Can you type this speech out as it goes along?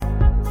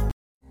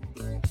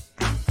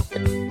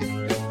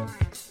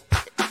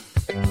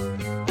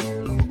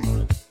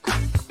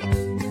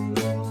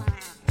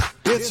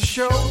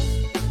show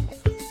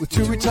with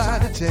two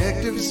retired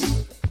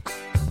detectives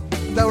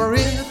that were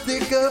in the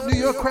thick of New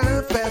York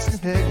crime, fast and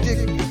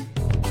hectic.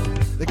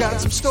 They got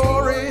some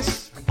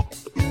stories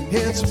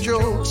and some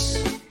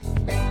jokes,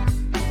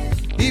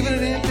 even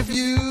an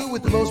interview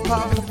with the most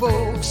popular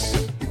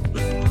folks.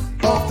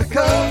 Off the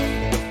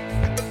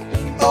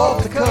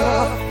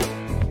cuff,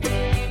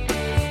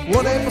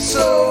 one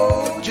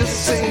episode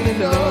just ain't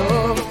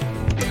enough.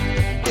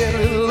 Get a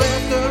little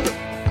laughter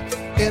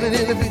and an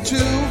interview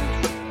too.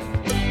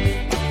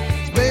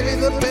 It's maybe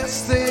the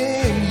best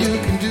thing you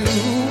can do.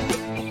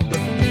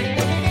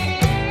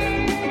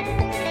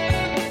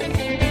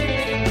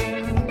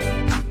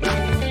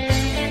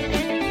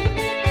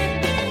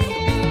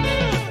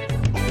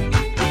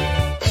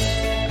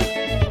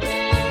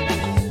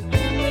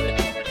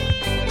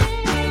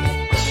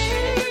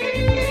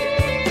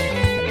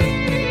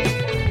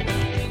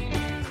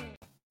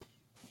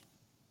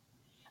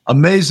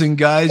 Amazing,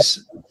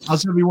 guys.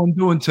 How's everyone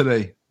doing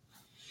today?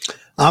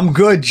 I'm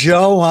good,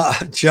 Joe.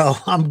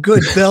 I'm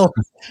good, Bill.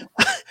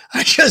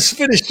 I just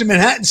finished the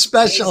Manhattan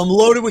Special. I'm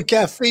loaded with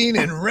caffeine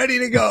and ready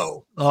to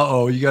go.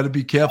 Uh-oh, you got to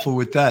be careful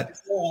with that.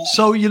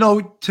 So,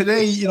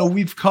 today,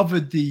 we've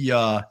covered the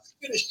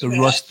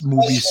Rust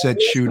movie set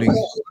shooting.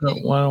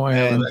 Why do I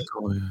have an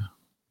echo here?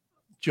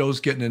 Joe's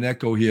getting an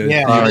echo here.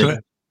 Yeah.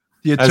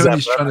 The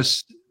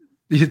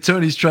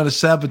attorney's trying to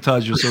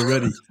sabotage us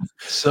already.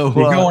 So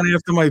you're going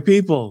after my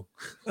people.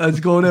 It's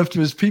going after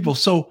his people.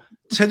 So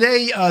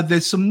today,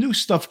 there's some new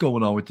stuff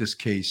going on with this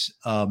case.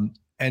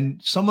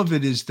 And some of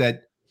it is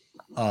that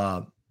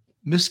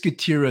Miss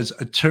Gutierrez's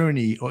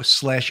attorney or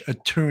 /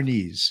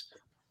 attorneys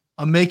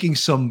are making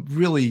some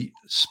really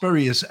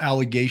spurious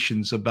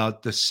allegations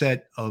about the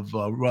set of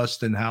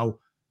Rust and how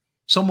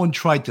someone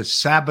tried to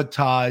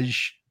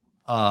sabotage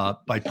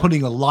by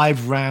putting a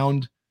live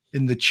round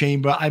in the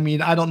chamber. I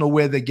mean, I don't know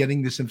where they're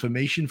getting this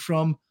information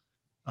from.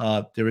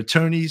 They're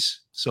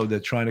attorneys, so they're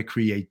trying to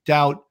create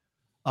doubt.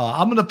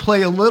 I'm going to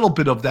play a little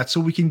bit of that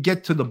so we can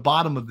get to the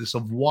bottom of this,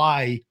 of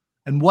why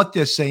and what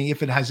they're saying,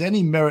 if it has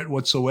any merit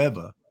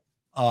whatsoever.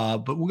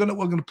 But we're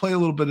gonna play a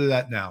little bit of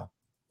that now.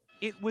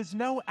 It was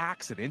no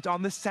accident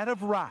on the set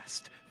of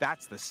Rust.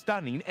 That's the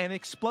stunning and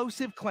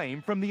explosive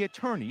claim from the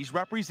attorneys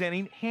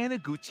representing Hannah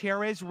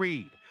Gutierrez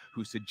Reed,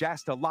 who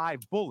suggest a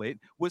live bullet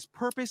was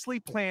purposely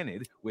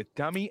planted with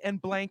dummy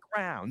and blank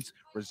rounds,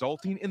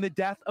 resulting in the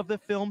death of the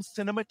film's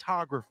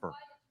cinematographer.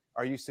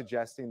 Are you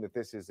suggesting that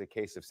this is a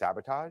case of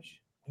sabotage?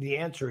 The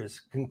answer is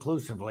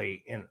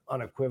conclusively and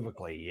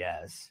unequivocally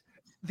yes.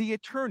 The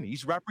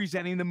attorneys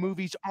representing the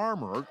movie's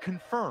armorer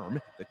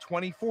confirm the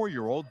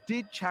 24-year-old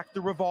did check the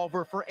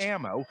revolver for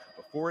ammo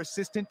before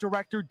Assistant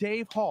Director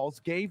Dave Halls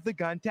gave the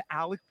gun to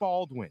Alec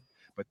Baldwin.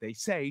 But they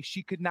say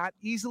she could not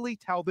easily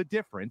tell the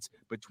difference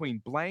between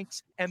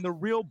blanks and the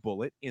real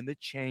bullet in the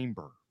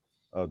chamber.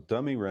 A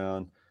dummy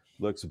round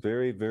looks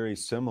very, very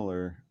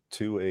similar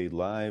to a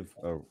live,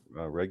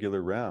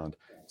 regular round.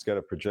 It's got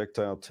a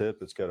projectile tip.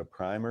 It's got a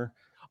primer.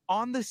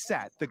 On the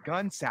set, the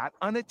gun sat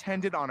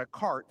unattended on a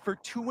cart for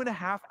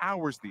 2.5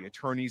 hours, the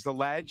attorneys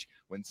allege,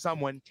 when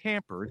someone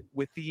tampered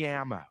with the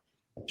ammo.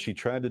 She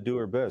tried to do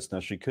her best. Now,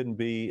 she couldn't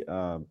be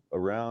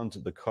around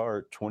the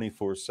cart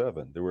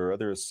 24/7. There were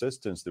other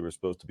assistants that were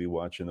supposed to be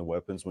watching the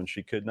weapons when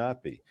she could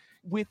not be.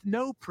 With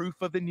no proof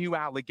of the new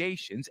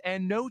allegations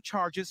and no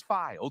charges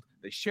filed,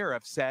 the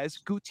sheriff says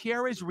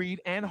Gutierrez,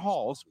 Reed, and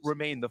Halls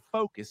remain the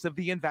focus of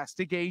the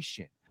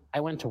investigation. I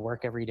went to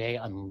work every day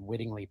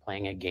unwittingly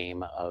playing a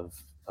game of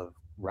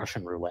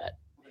Russian roulette.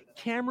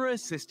 Camera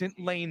assistant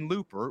Lane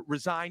Looper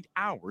resigned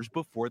hours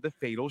before the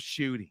fatal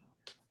shooting.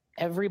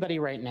 Everybody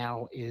right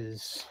now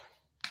is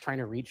trying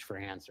to reach for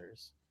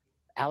answers.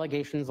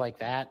 Allegations like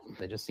that,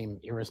 they just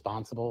seem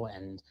irresponsible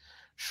and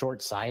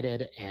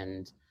short-sighted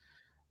and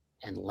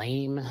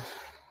lame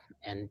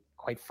and,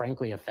 quite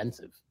frankly,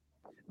 offensive.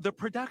 The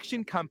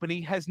production company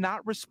has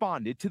not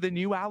responded to the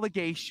new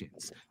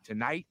allegations.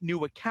 Tonight,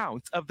 new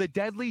accounts of the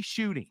deadly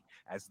shooting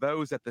as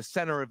those at the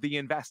center of the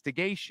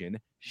investigation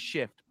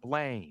shift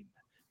blame.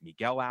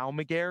 Miguel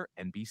Almaguer,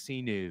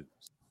 NBC News.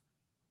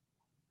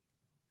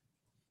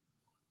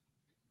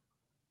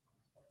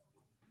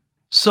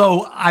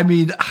 So, I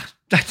mean,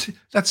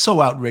 that's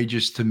so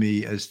outrageous to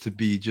me as to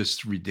be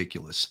just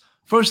ridiculous.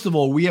 First of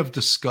all, we have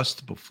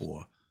discussed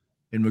before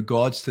in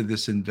regards to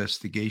this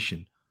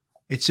investigation,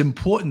 it's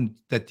important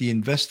that the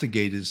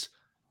investigators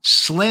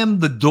slam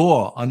the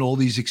door on all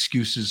these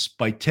excuses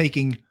by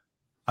taking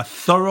a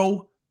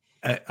thorough,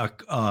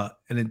 an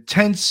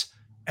intense,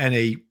 and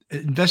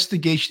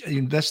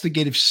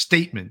investigative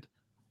statement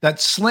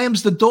that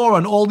slams the door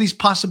on all these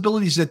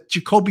possibilities that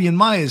Jacoby and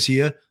Myers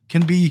here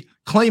can be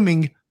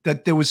claiming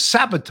that there was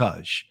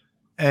sabotage.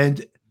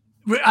 And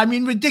I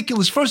mean,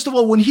 ridiculous. First of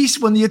all, when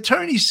the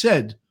attorney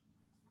said,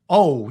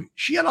 oh,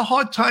 she had a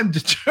hard time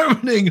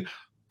determining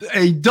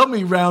a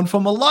dummy round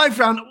from a live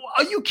round.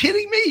 Are you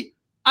kidding me?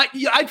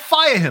 I'd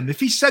fire him. If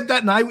he said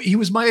that and he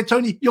was my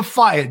attorney, you're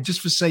fired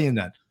just for saying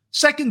that.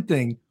 Second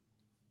thing,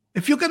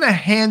 if you're going to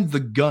hand the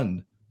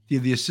gun to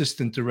the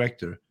assistant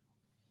director,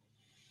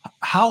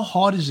 how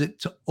hard is it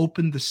to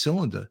open the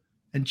cylinder?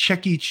 and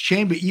check each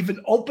chamber,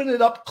 even open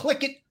it up,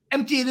 click it,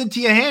 empty it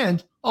into your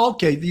hand.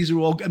 Okay, these are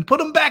all, and put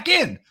them back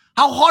in.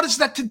 How hard is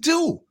that to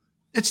do?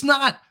 It's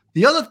not.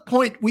 The other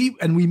point, we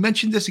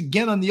mentioned this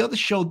again on the other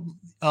show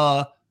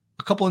a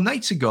couple of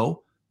nights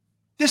ago,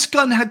 this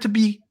gun had to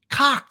be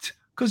cocked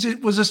because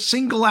it was a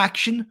single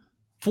action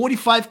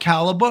 45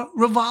 caliber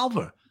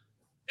revolver.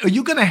 Are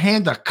you going to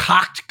hand a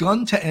cocked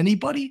gun to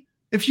anybody?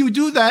 If you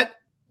do that,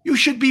 you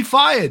should be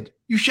fired.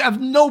 You should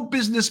have no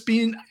business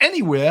being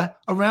anywhere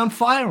around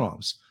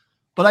firearms.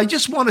 But I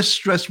just want to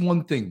stress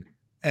one thing,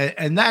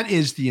 and that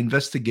is the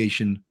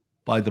investigation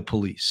by the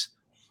police.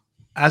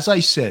 As I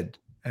said,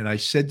 and I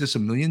said this a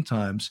million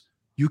times,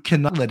 you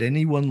cannot let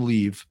anyone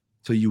leave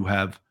till you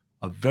have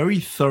a very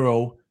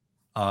thorough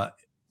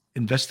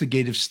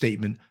investigative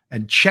statement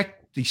and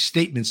check the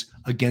statements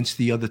against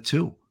the other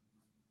two.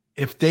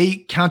 If they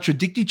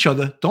contradict each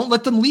other, don't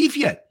let them leave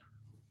yet.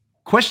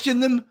 Question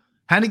them.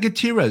 Hannah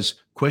Gutierrez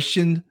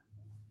questioned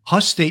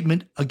her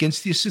statement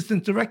against the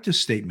assistant director's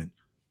statement.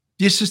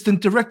 The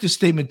assistant director's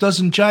statement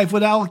doesn't jive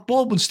with Alec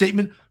Baldwin's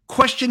statement.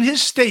 Question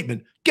his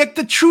statement. Get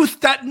the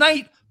truth that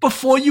night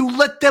before you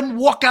let them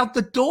walk out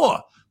the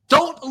door.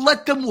 Don't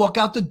let them walk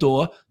out the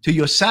door till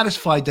you're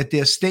satisfied that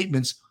their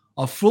statements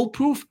are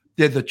foolproof,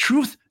 they're the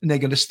truth, and they're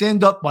going to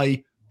stand up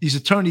by these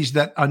attorneys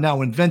that are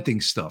now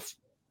inventing stuff.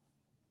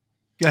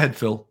 Go ahead,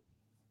 Phil.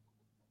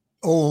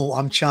 Oh,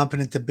 I'm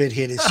chomping at the bit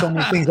here. There's so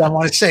many things I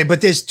want to say,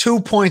 but there's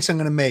 2 points I'm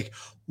going to make.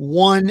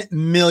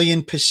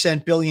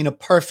 1,000,000% billion, a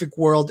perfect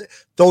world.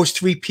 Those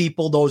three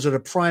people, those are the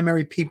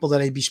primary people that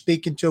I'd be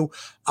speaking to.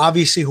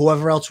 Obviously,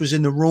 whoever else was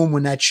in the room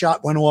when that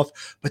shot went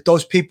off, but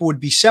those people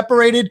would be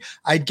separated.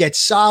 I'd get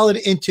solid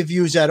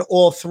interviews out of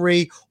all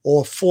three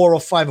or 4 or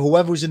 5,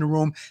 whoever was in the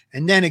room.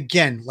 And then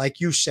again, like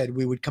you said,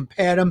 we would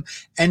compare them.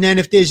 And then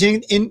if there's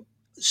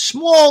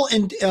small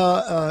and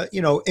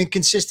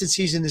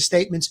inconsistencies in the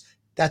statements,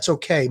 that's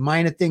okay.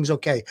 Minor things,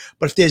 okay.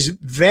 But if there's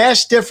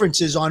vast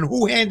differences on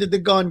who handed the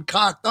gun,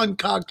 cocked,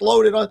 uncocked,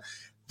 loaded on,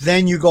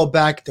 then you go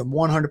back to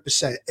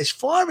 100%. As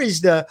far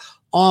as the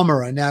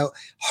armorer, now,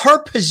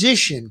 her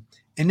position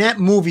in that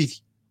movie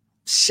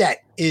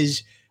set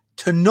is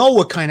to know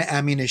what kind of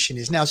ammunition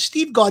is. Now,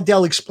 Steve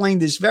Gardell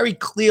explained this very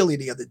clearly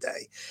the other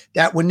day,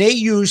 that when they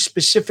use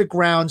specific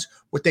rounds,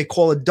 what they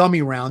call a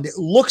dummy round, it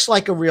looks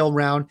like a real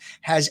round,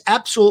 has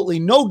absolutely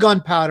no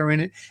gunpowder in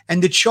it,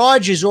 and the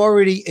charge is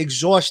already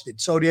exhausted.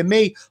 So there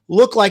may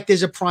look like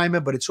there's a primer,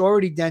 but it's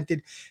already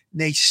dented.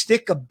 And they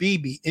stick a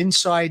BB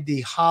inside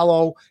the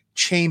hollow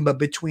chamber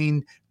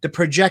between the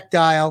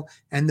projectile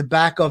and the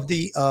back of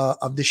the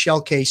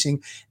shell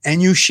casing,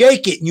 and you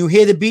shake it and you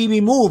hear the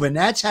BB move, and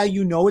that's how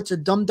you know it's a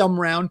dum-dum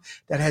round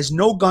that has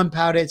no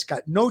gunpowder. It's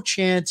got no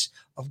chance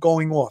of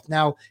going off.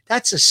 Now,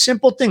 that's a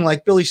simple thing.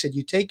 Like Billy said,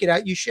 you take it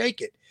out, you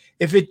shake it.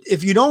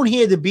 If you don't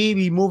hear the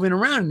BB moving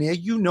around in there,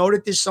 you know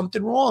that there's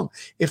something wrong,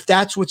 if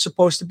that's what's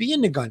supposed to be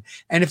in the gun.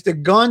 And if the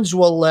guns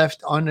were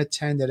left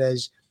unattended,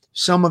 as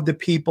some of the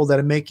people that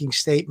are making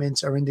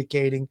statements are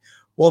indicating,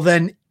 well,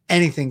 then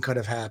anything could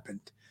have happened.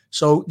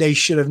 So they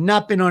should have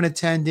not been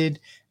unattended.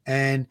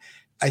 And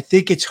I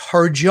think it's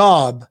her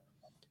job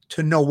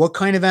to know what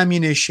kind of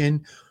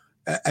ammunition.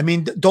 I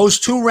mean, those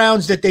 2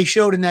 rounds that they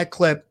showed in that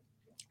clip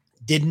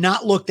did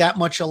not look that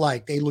much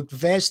alike. They looked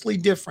vastly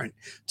different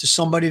to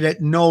somebody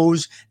that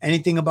knows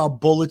anything about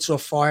bullets or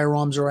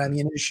firearms or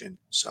ammunition.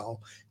 So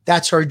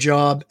that's her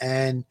job,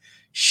 and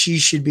she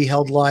should be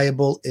held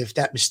liable if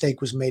that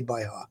mistake was made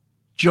by her.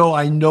 Joe,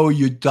 I know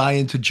you're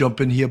dying to jump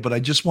in here, but I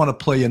just want to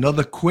play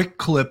another quick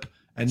clip,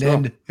 and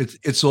then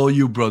it's all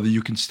you, brother.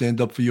 You can stand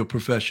up for your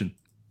profession.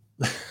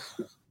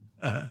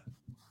 Of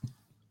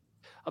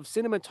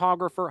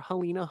cinematographer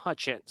Helena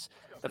Hutchins.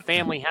 The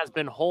family has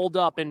been holed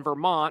up in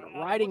Vermont,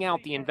 riding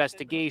out the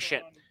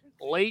investigation.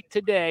 Late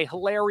today,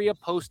 Hilaria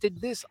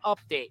posted this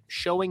update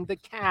showing the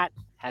cat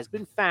has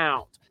been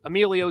found.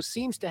 Emilio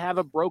seems to have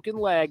a broken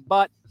leg,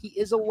 but he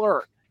is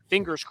alert.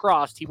 Fingers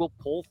crossed he will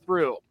pull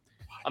through.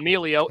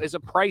 Emilio is a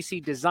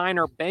pricey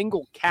designer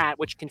Bengal cat,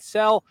 which can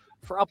sell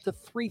for up to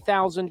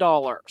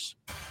 $3,000.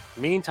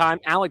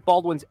 Meantime, Alec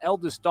Baldwin's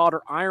eldest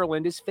daughter,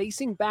 Ireland, is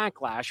facing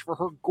backlash for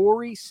her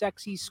gory,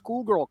 sexy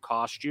schoolgirl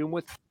costume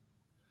with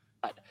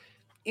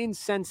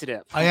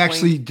insensitive. I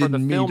actually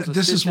didn't mean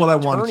this is what I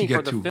wanted to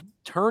get to.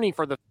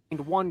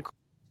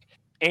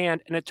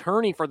 An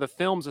attorney for the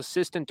film's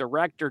assistant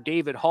director,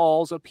 David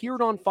Halls,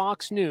 appeared on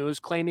Fox News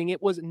claiming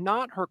it was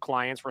not her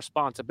client's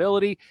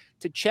responsibility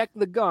to check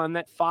the gun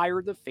that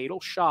fired the fatal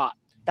shot.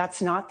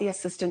 That's not the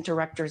assistant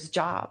director's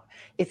job.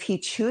 If he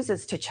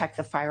chooses to check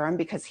the firearm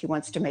because he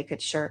wants to make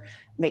sure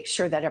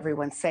that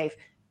everyone's safe,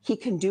 he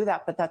can do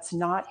that, but that's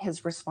not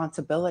his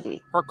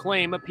responsibility. Her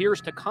claim appears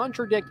to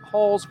contradict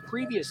Hall's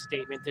previous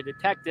statement to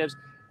detectives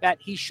that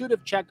he should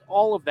have checked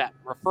all of them,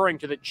 referring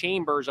to the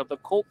chambers of the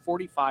Colt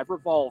 .45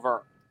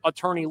 revolver.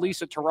 Attorney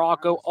Lisa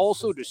Tarraco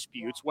also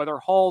disputes whether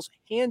Halls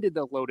handed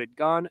the loaded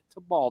gun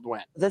to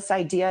Baldwin. This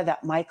idea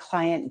that my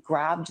client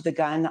grabbed the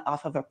gun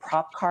off of a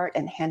prop cart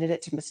and handed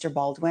it to Mr.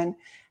 Baldwin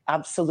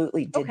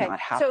absolutely did not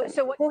happen.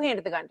 So who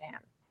handed the gun to him?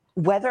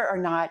 Whether or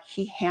not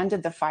he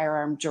handed the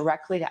firearm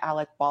directly to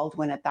Alec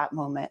Baldwin at that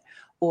moment,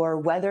 or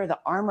whether the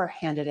armor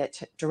handed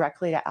it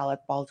directly to Alec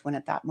Baldwin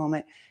at that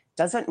moment,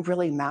 doesn't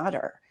really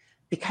matter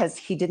because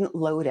he didn't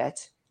load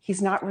it.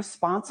 He's not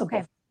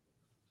responsible.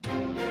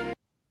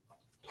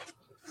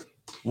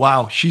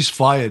 Wow, she's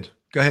fired.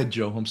 Go ahead,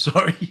 Joe. I'm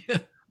sorry.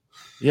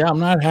 Yeah, I'm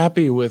not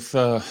happy with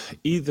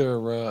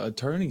either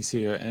attorneys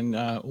here. And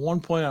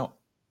one point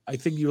I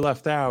think you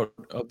left out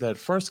of that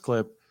first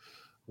clip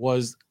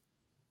was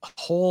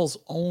Hall's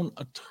own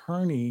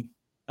attorney,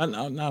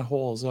 not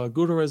Hall's,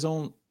 Gutierrez's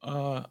own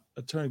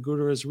attorney,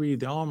 Gutierrez Reed,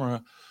 the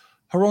armorer.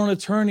 Her own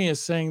attorney is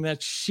saying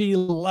that she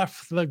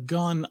left the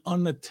gun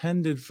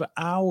unattended for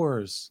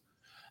hours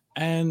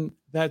and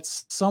that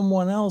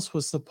someone else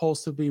was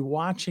supposed to be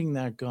watching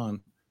that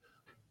gun.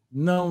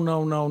 No,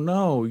 no, no,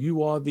 no.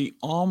 You are the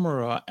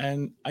armorer.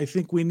 And I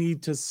think we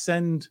need to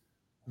send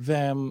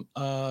them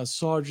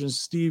Sergeant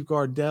Steve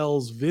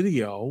Gardell's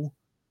video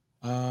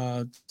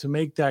to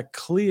make that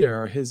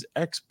clear. His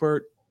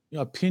expert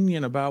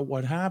opinion about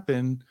what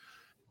happened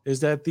is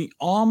that the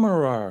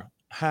armorer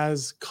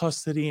has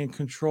custody and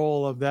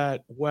control of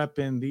that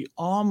weapon. The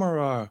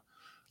armorer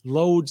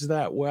loads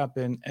that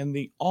weapon, and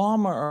the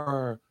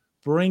armorer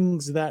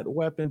brings that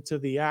weapon to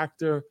the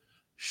actor,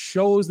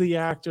 shows the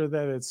actor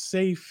that it's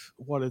safe,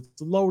 what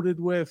it's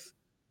loaded with,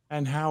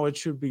 and how it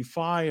should be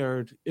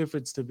fired if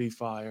it's to be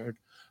fired.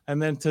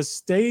 And then to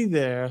stay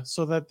there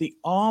so that the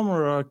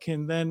armorer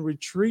can then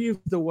retrieve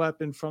the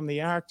weapon from the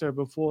actor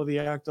before the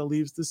actor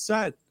leaves the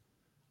set.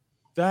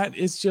 That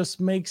is just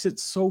makes it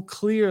so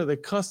clear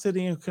that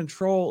custody and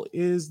control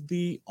is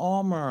the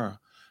armorer.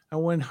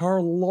 And when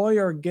her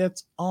lawyer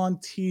gets on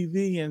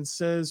TV and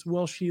says,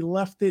 well, she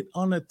left it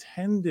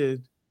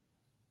unattended,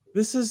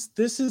 this is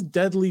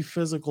deadly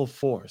physical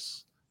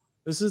force.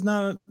 This is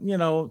not,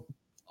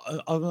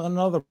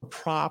 another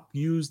prop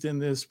used in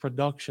this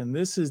production.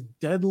 This is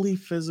deadly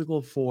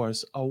physical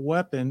force, a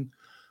weapon,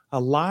 a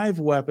live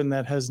weapon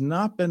that has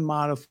not been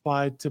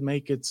modified to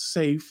make it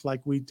safe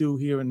like we do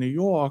here in New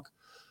York.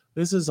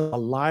 This is a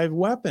live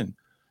weapon.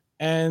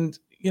 And,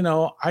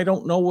 I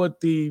don't know what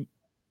the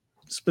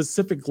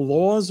specific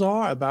laws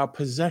are about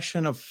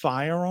possession of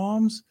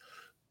firearms,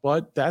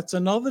 but that's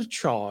another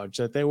charge,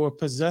 that they were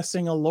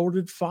possessing a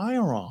loaded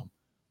firearm,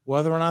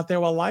 whether or not they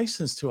were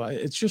licensed to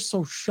it. It's just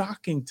so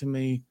shocking to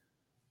me,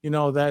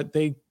 that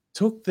they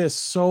took this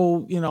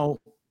so,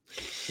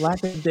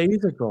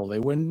 lackadaisical. They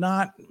were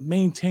not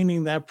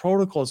maintaining that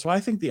protocol. So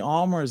I think the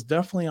armor is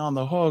definitely on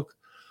the hook.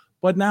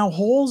 But now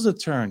Hall's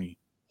attorney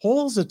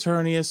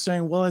is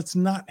saying, well, it's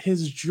not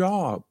his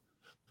job.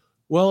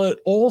 Well, it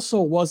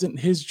also wasn't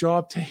his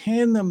job to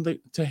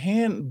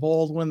hand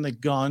Baldwin the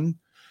gun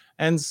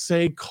and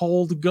say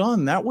cold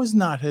gun. That was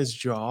not his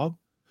job.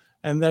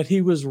 And that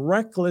he was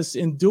reckless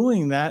in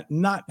doing that,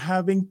 not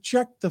having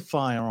checked the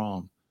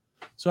firearm.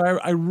 So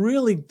I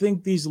really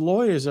think these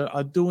lawyers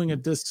are doing a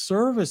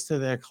disservice to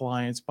their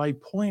clients by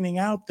pointing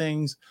out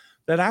things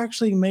that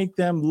actually make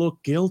them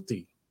look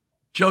guilty.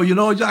 Joe,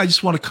 I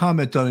just want to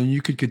comment on it, and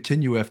you could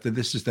continue after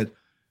this, is that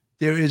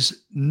there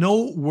is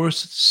no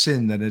worse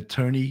sin that an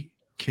attorney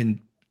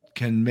can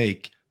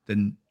make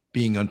than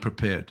being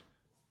unprepared.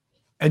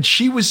 And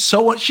she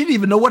didn't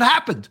even know what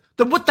happened.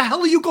 Then what the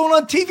hell are you going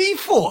on TV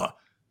for?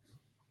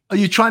 Are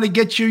you trying to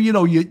get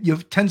your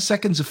 10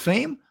 seconds of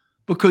fame?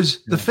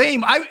 Because the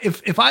fame,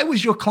 if I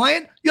was your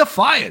client, you're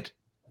fired.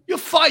 You're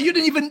fired.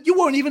 You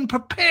weren't even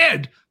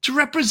prepared to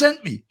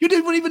represent me. You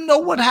didn't even know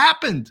what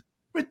happened.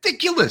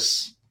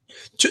 Ridiculous.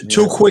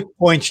 Two quick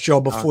points,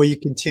 Joe, before you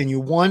continue.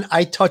 One,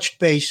 I touched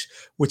base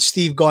with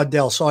Steve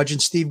Gardell,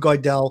 Sergeant Steve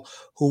Gardell,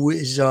 who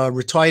is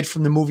retired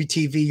from the movie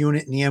TV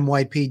unit in the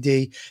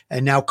NYPD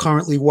and now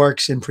currently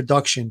works in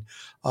production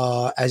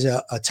as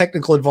a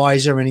technical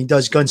advisor, and he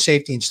does gun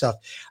safety and stuff.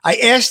 I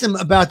asked him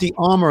about the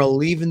armorer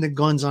leaving the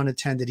guns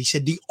unattended. He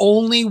said the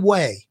only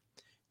way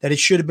that it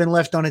should have been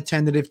left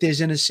unattended if there's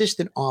an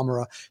assistant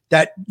armorer,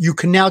 that you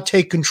can now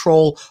take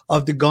control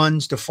of the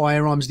guns, the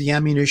firearms, the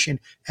ammunition,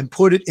 and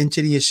put it into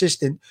the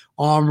assistant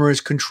armorer's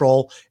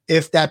control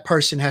if that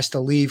person has to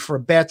leave for a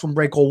bathroom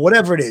break or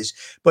whatever it is.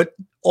 But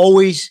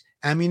always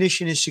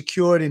ammunition is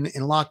secured in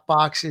locked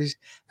boxes,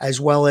 as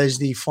well as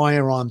the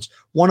firearms.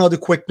 One other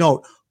quick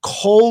note,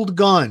 cold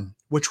gun,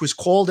 which was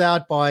called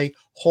out by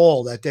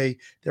Hall, that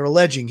they're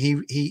alleging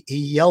he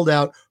yelled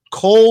out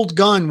cold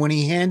gun when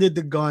he handed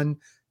the gun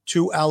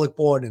to Alec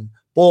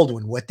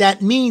Baldwin. What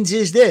that means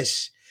is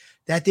this,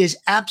 that there's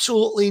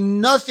absolutely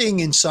nothing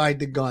inside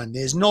the gun.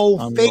 There's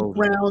no fake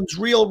rounds,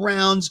 real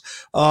rounds,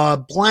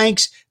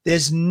 blanks.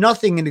 There's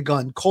nothing in the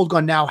gun, cold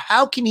gun. Now,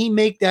 how can he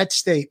make that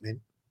statement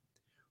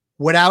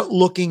without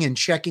looking and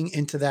checking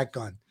into that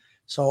gun?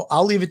 So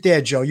I'll leave it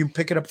there, Joe. You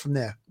pick it up from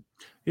there.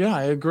 Yeah,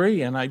 I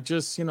agree. And I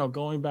just,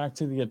 going back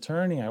to the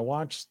attorney, I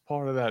watched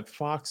part of that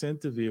Fox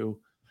interview,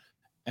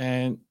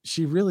 and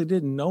she really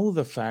didn't know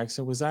the facts.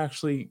 It was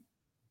actually,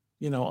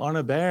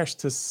 unabashed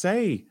to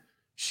say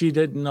she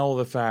didn't know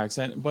the facts.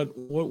 But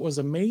what was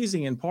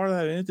amazing in part of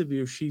that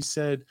interview, she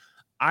said,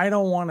 I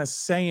don't want to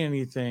say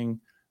anything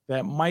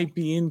that might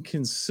be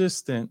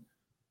inconsistent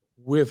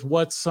with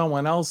what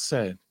someone else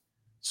said.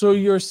 So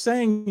you're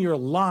saying you're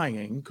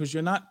lying because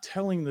you're not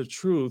telling the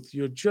truth.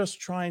 You're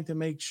just trying to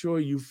make sure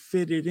you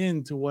fit it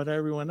into what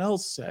everyone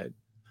else said.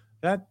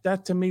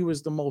 That to me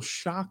was the most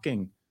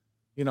shocking,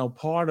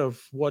 part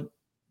of what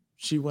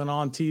she went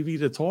on TV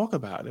to talk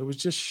about. It was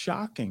just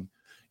shocking.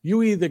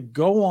 You either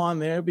go on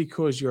there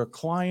because your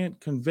client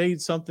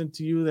conveyed something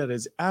to you that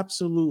is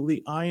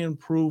absolutely iron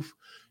proof.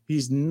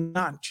 He's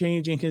not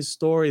changing his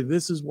story.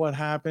 This is what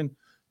happened.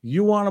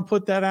 You want to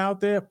put that out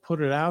there?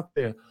 Put it out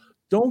there.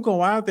 Don't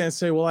go out there and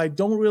say, well, I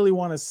don't really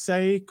want to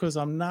say because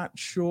I'm not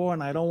sure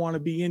and I don't want to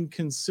be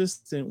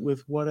inconsistent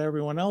with what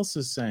everyone else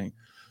is saying.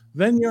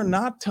 Then you're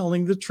not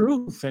telling the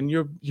truth and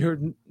you're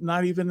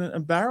not even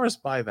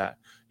embarrassed by that.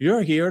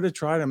 You're here to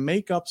try to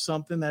make up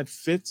something that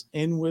fits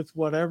in with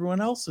what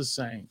everyone else is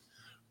saying.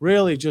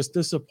 Really just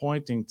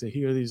disappointing to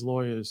hear these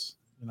lawyers.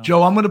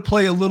 Joe, I'm going to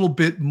play a little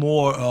bit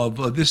more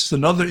of this is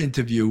another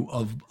interview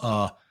of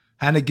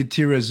Hannah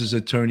Gutierrez's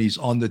attorneys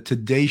on the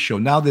Today Show.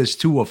 Now there's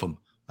two of them.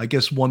 I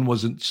guess one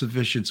wasn't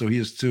sufficient, so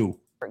here's two.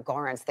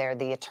 Gorence there,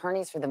 the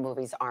attorneys for the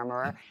movie's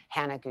armorer,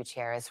 Hannah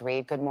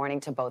Gutierrez-Reed. Good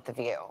morning to both of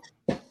you.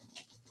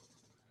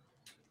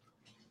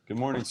 Good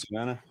morning,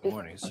 Savannah. Good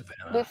morning,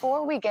 Savannah.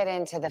 Before we get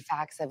into the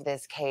facts of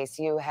this case,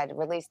 you had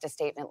released a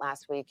statement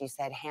last week. You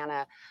said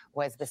Hannah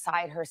was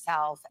beside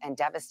herself and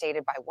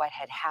devastated by what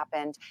had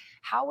happened.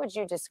 How would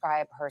you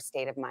describe her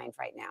state of mind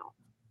right now?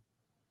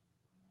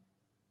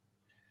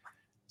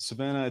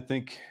 Savannah, I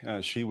think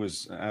she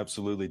was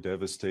absolutely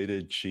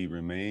devastated. She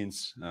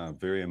remains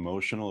very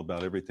emotional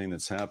about everything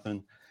that's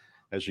happened.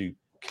 As you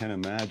can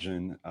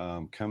imagine,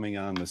 coming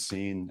on the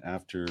scene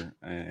after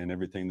and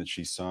everything that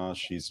she saw,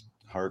 she's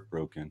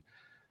heartbroken.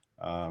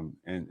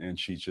 And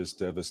she's just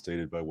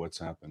devastated by what's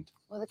happened.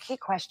 Well, the key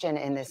question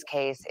in this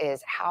case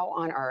is how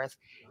on earth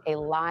a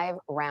live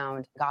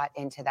round got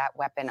into that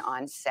weapon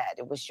on set.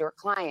 It was your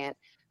client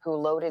who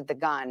loaded the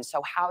gun.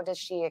 So how does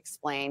she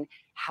explain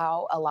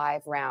how a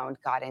live round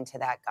got into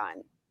that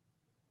gun?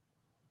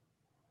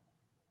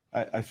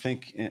 I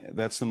think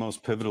that's the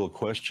most pivotal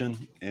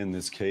question in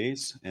this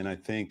case. And I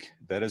think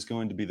that is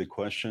going to be the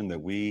question that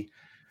we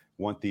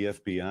want the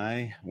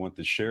FBI, want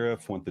the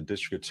sheriff, want the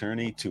district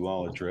attorney to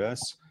all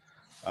address.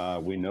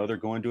 We know they're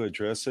going to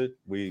address it.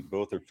 We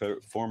both are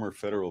former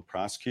federal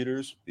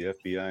prosecutors. The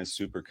FBI is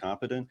super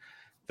competent.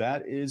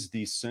 That is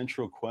the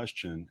central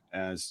question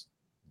as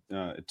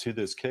to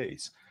this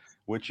case,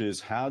 which is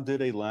how did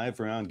a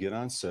live round get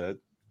on set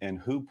and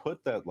who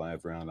put that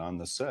live round on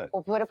the set?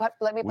 Well,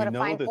 let me put a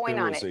fine point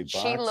on it.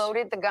 She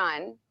loaded the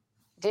gun.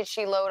 Did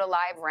she load a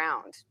live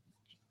round?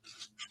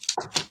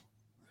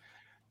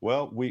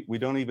 Well, we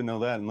don't even know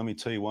that. And let me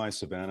tell you why,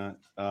 Savannah.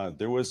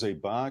 There was a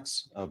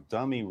box of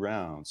dummy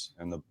rounds,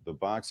 and the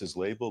box is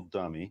labeled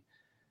dummy.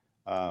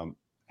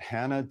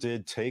 Hannah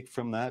did take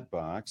from that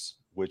box,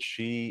 which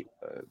she,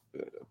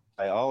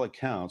 by all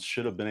accounts,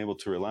 should have been able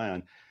to rely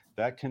on.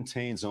 That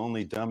contains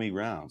only dummy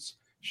rounds.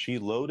 She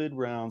loaded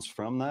rounds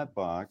from that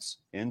box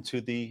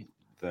into the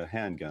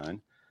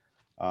handgun,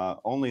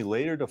 only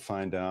later to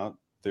find out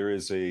there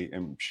is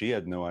and she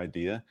had no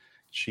idea.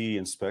 She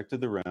inspected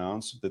the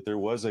rounds, that there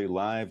was a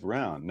live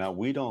round. Now,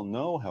 we don't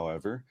know,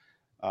 however,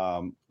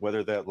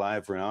 whether that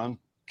live round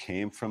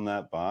came from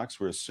that box.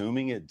 We're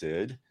assuming it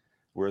did.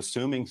 We're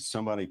assuming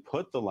somebody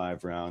put the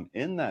live round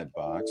in that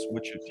box,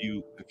 which if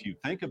you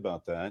think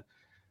about that,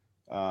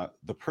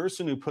 the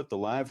person who put the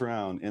live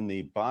round in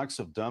the box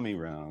of dummy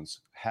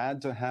rounds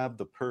had to have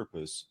the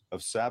purpose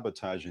of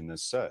sabotaging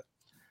this set.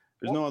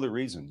 There's no other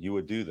reason you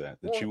would do that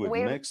you would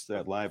mix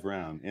that live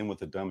round in with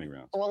the dummy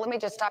rounds. Well, let me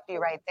just stop you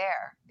right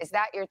there. Is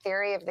that your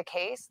theory of the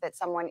case, that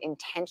someone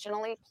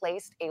intentionally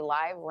placed a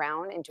live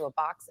round into a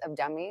box of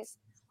dummies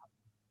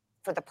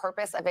for the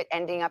purpose of it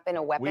ending up in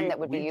a weapon that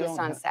would be used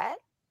on set?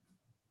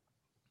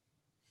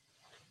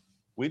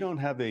 We don't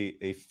have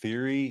a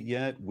theory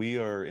yet. We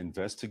are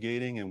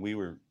investigating, and we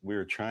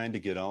were trying to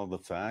get all the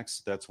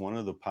facts. That's one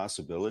of the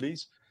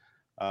possibilities.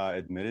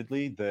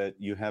 Admittedly, that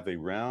you have a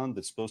round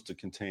that's supposed to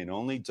contain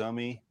only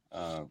dummy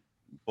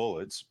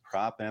bullets,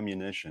 prop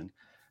ammunition,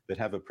 that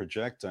have a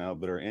projectile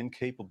but are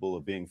incapable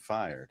of being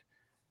fired.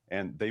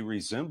 And they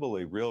resemble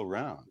a real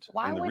round.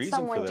 Why and the would reason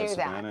someone for that, do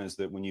that? Savannah, is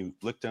that when you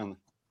look down...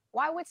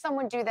 Why would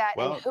someone do that,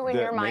 Well, and who in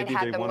your mind maybe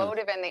had they the wanna-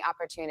 motive and the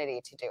opportunity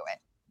to do it?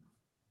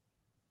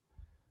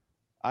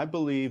 I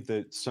believe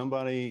that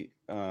somebody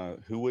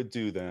who would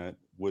do that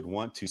would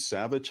want to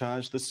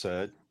sabotage the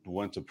set,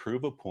 want to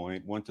prove a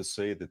point, want to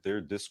say that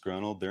they're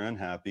disgruntled, they're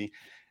unhappy.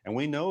 And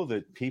we know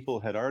that people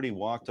had already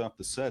walked off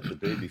the set the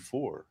day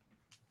before.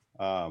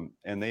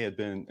 And they had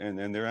been,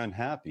 and they're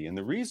unhappy. And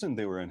the reason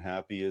they were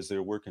unhappy is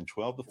they're working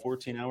 12 to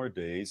 14-hour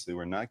days. They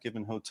were not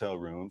given hotel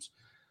rooms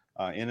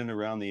in and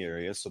around the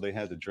area. So they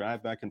had to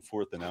drive back and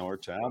forth an hour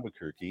to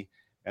Albuquerque,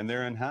 and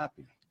they're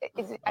unhappy.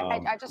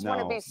 I just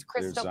want to be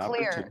crystal there's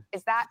clear.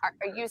 Is that,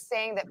 are you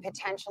saying that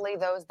potentially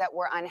those that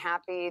were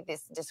unhappy,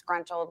 this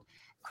disgruntled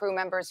crew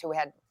members who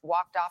had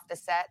walked off the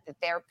set, that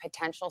they're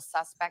potential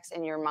suspects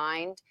in your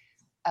mind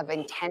of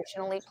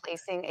intentionally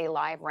placing a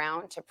live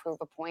round to prove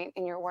a point,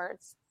 in your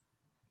words?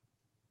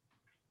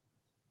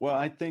 Well,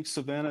 I think,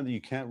 Savannah, that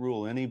you can't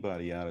rule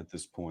anybody out at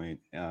this point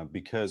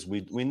because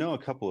we know a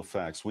couple of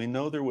facts. We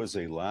know there was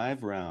a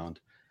live round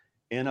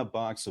in a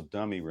box of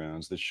dummy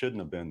rounds that shouldn't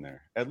have been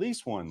there, at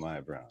least one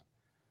live round.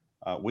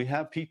 We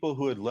have people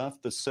who had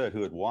left the set,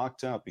 who had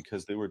walked out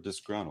because they were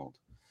disgruntled.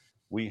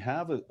 We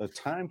have a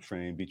time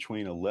frame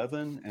between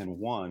 11 and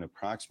 1,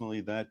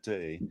 approximately that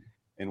day,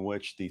 in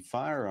which the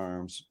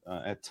firearms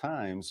at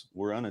times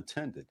were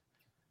unattended.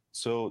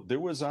 So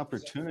there was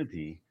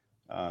opportunity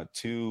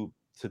to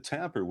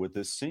tamper with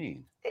this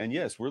scene. And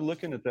yes, we're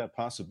looking at that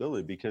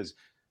possibility because,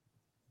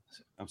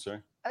 I'm sorry?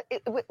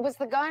 Was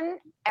the gun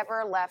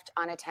ever left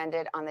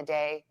unattended on the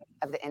day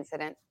of the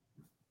incident?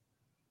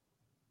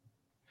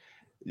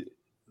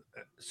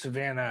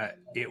 Savannah,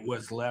 it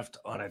was left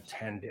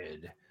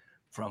unattended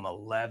from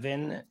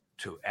 11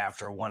 to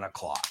after 1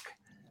 o'clock.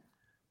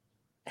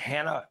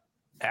 Hannah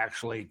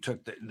actually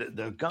took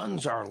the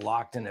guns are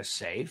locked in a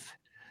safe.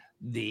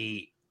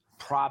 The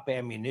prop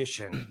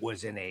ammunition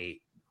was in a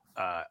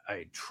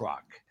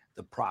truck,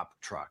 the prop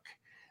truck.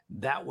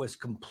 That was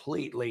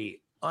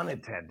completely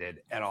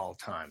unattended at all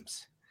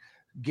times,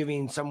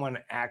 giving someone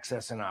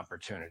access and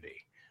opportunity.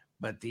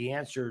 But the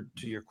answer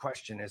to your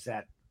question is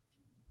that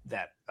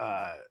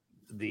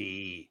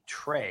the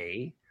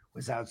tray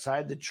was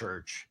outside the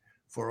church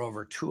for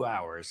over 2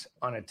 hours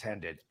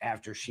unattended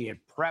after she had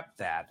prepped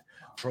that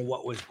for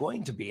what was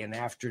going to be an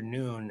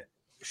afternoon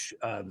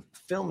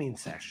filming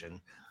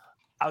session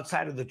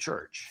outside of the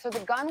church. So the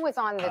gun was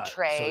on the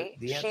tray.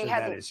 So the answer to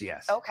that is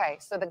yes. Okay,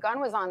 so the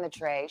gun was on the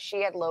tray.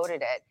 She had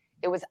loaded it.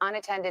 It was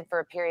unattended for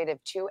a period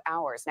of 2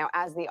 hours. Now,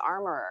 as the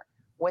armorer,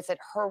 was it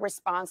her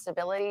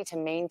responsibility to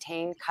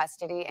maintain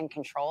custody and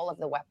control of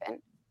the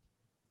weapon?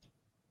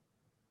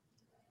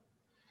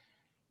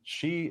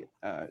 She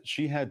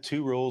had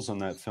 2 roles on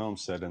that film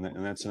set, and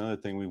that's another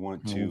thing we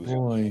want to.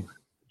 Oh boy.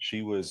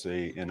 She was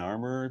an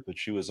armorer, but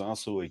she was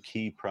also a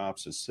key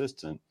props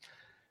assistant.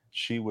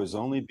 She was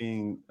only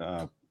being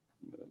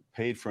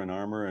paid for an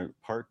armor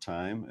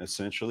part-time.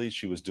 Essentially,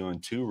 she was doing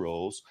 2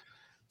 roles.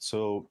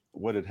 So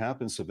what had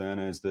happened,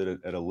 Savannah, is that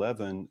at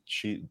 11,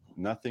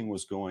 nothing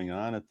was going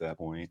on at that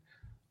point.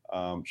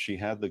 She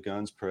had the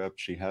guns prepped.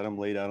 She had them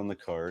laid out on the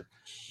cart.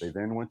 They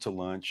then went to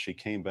lunch. She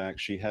came back.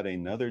 She had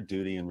another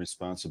duty and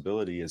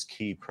responsibility as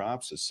key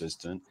props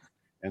assistant.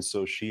 And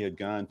so she had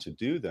gone to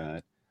do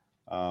that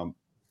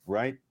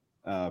right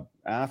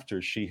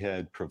after she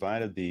had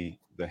provided the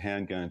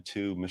handgun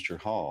to Mr.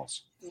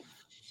 Halls.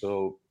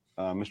 So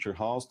Mr.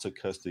 Halls took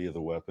custody of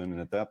the weapon. And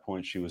at that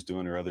point, she was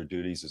doing her other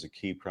duties as a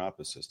key prop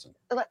assistant.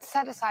 Let's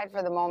set aside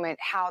for the moment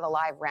how the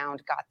live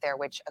round got there,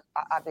 which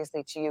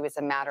obviously to you is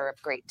a matter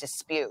of great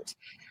dispute.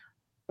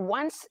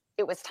 Once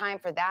it was time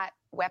for that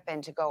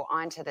weapon to go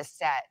onto the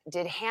set,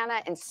 did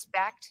Hannah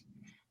inspect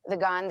the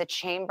gun, the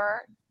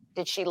chamber?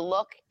 Did she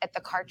look at the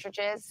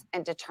cartridges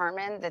and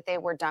determine that they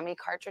were dummy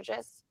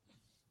cartridges?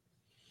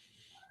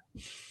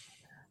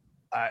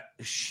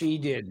 She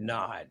did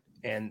not.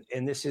 And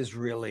this is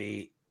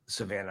really,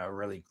 Savannah, a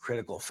really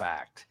critical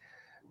fact.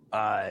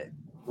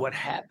 What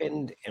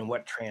happened and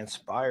what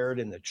transpired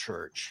in the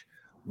church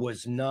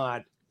was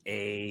not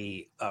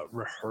a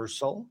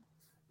rehearsal.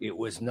 It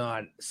was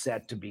not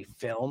set to be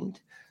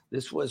filmed.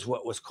 This was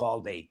what was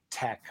called a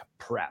tech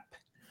prep.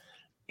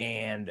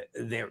 And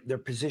they're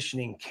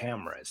positioning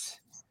cameras.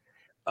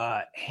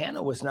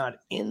 Hannah was not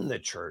in the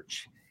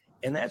church.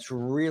 And that's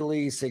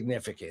really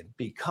significant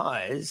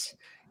because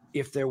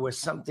if there was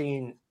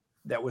something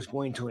that was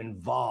going to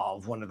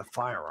involve one of the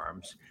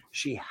firearms,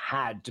 she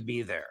had to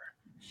be there.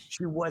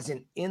 She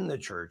wasn't in the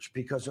church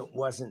because it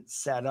wasn't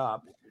set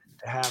up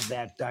to have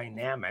that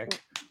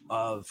dynamic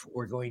of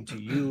we're going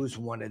to use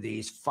one of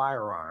these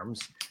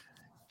firearms.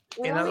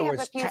 In other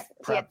words, tech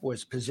prep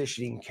was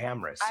positioning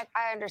cameras.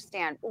 I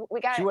understand.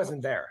 She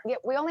wasn't there. Yeah,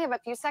 we only have a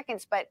few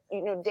seconds, but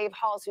Dave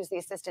Halls, who's the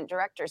assistant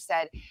director,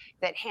 said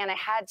that Hannah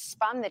had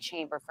spun the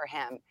chamber for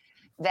him,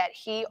 that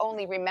he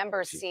only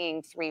remembers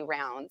seeing 3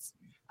 rounds.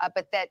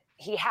 But that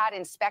he had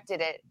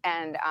inspected it.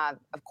 And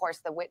of course,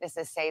 the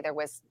witnesses say there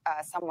was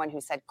someone who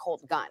said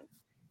Colt gun.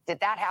 Did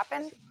that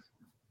happen?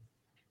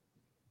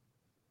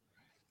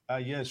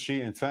 Yes,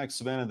 in fact,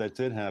 Savannah, that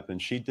did happen.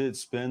 She did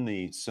spin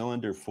the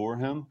cylinder for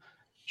him.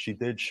 She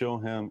did show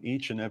him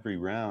each and every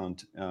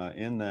round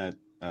in that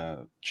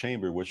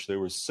chamber, which there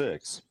were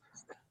 6.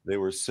 There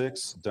were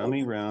 6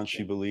 dummy rounds,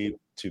 she believed,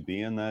 to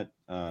be in that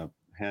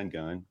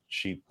handgun.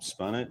 She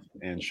spun it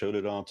and showed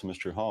it all to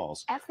Mr.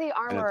 Halls. As the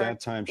armorer, and at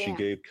that time, she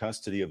gave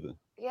custody of the.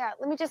 Yeah,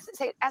 let me just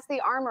say, as the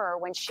armorer,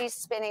 when she's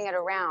spinning it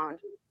around,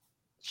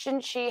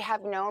 shouldn't she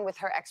have known with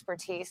her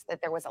expertise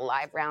that there was a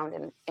live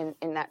round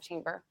in that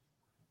chamber?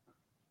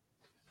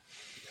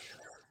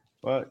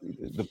 Well,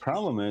 the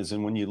problem is,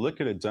 and when you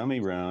look at a dummy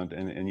round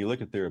and you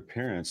look at their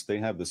appearance, they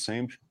have the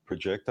same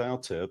projectile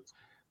tip.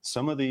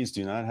 Some of these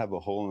do not have a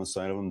hole in the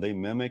side of them. They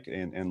mimic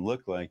and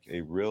look like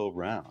a real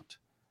round.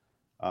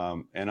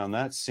 And on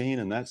that scene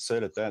and that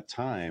set at that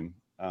time,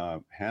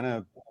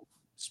 Hannah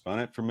spun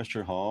it for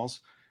Mr.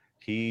 Halls.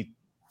 He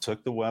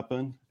took the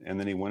weapon, and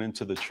then he went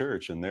into the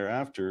church, and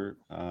thereafter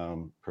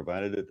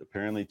provided it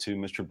apparently to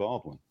Mr.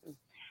 Baldwin.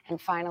 And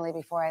finally,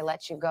 before I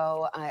let you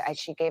go,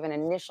 she gave an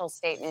initial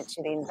statement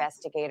to the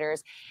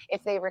investigators.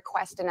 If they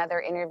request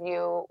another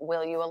interview,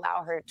 will you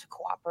allow her to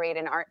cooperate?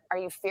 And are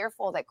you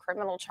fearful that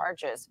criminal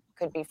charges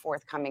could be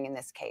forthcoming in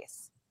this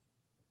case?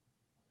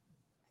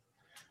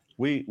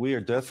 We are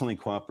definitely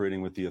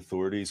cooperating with the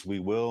authorities. We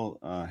will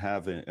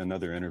have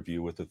another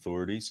interview with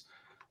authorities.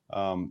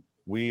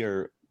 We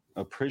are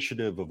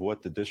appreciative of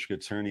what the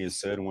district attorney has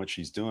said and what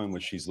she's doing,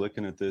 when she's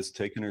looking at this,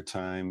 taking her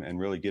time, and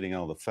really getting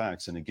all the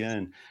facts. And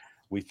again,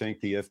 we think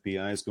the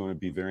FBI is going to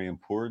be very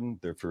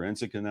important, their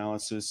forensic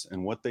analysis,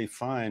 and what they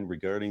find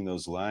regarding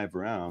those live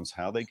rounds,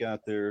 how they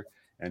got there,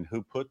 and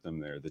who put them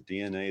there, the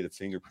DNA, the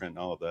fingerprint, and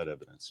all of that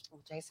evidence. Well,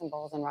 Jason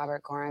Bowles and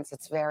Robert Gorence,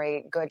 it's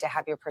very good to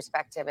have your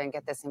perspective and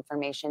get this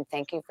information.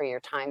 Thank you for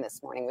your time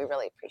this morning. We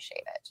really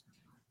appreciate it.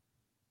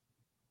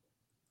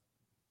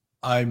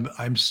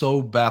 I'm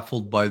so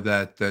baffled by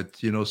that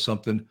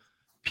something,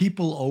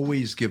 people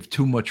always give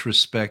too much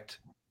respect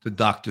to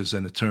doctors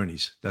and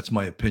attorneys. That's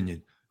my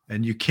opinion.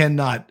 And you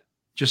cannot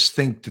just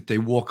think that they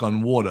walk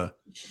on water,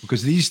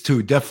 because these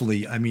two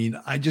definitely, again,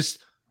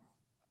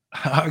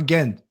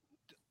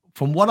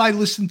 from what I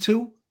listened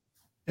to,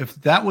 if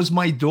that was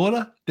my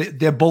daughter,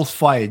 they're both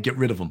fired. Get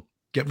rid of them.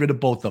 Get rid of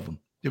both of them.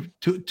 They're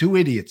two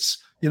idiots.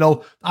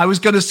 I was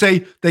going to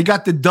say they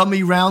got the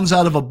dummy rounds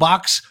out of a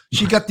box.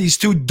 She got these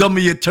two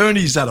dummy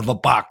attorneys out of a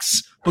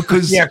box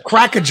because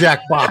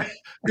crackerjack box.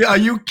 Are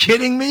you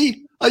kidding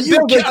me? Are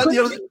you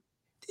kidding?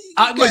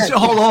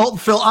 Hold on,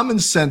 Phil. I'm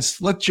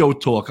incensed. Let Joe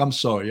talk. I'm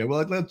sorry.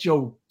 Let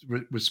Joe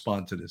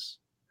respond to this.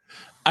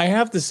 I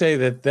have to say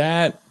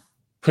that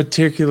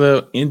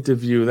particular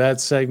interview, that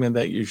segment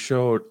that you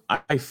showed,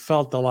 I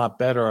felt a lot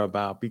better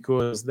about,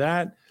 because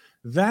that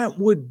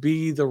would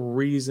be the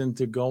reason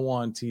to go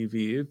on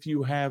TV. If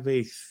you have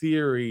a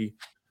theory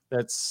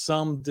that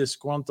some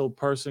disgruntled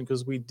person,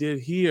 because we did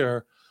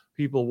hear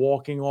people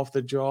walking off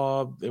the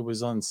job, it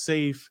was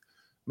unsafe,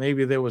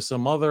 maybe there was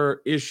some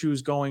other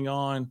issues going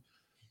on,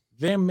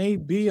 there may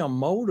be a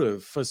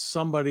motive for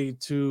somebody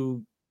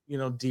to,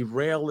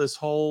 derail this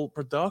whole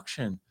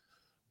production.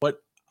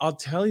 But I'll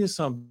tell you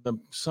something,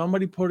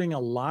 somebody putting a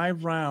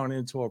live round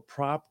into a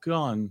prop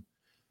gun,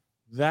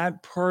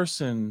 that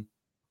person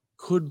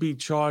could be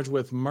charged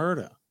with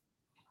murder,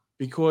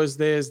 because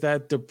there's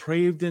that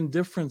depraved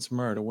indifference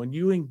murder. When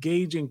you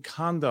engage in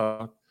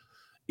conduct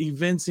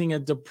evincing a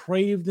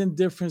depraved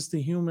indifference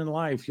to human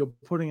life, you're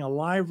putting a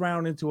live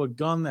round into a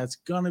gun that's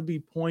going to be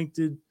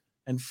pointed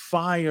and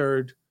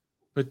fired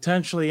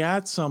potentially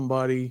at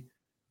somebody,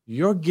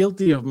 you're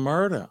guilty of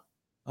murder.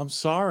 I'm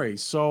sorry.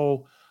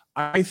 So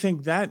I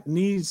think that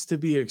needs to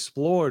be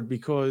explored,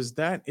 because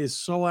that is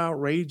so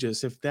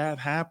outrageous if that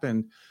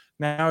happened.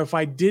 Now, if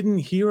I didn't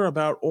hear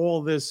about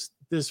all this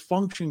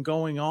dysfunction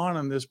going on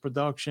in this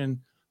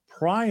production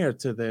prior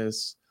to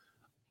this,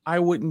 I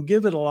wouldn't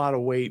give it a lot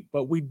of weight.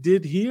 But we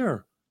did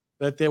hear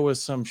that there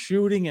was some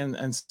shooting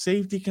and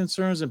safety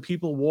concerns and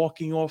people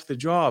walking off the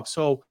job.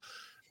 So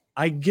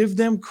I give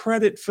them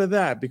credit for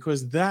that,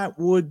 because that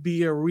would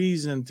be a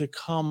reason to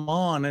come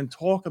on and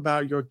talk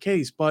about your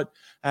case. But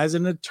as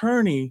an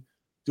attorney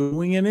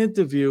doing an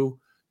interview,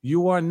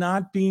 you are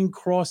not being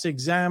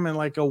cross-examined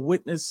like a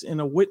witness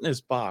in a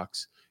witness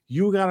box.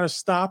 You got to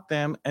stop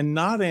them and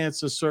not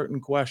answer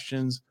certain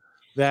questions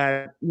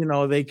that,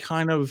 they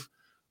kind of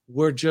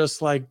were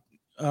just like,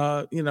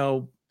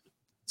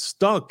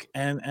 stuck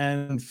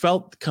and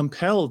felt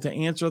compelled to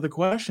answer the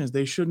questions.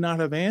 They should not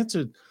have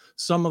answered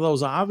some of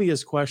those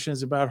obvious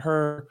questions about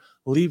her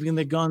leaving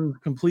the gun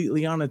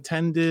completely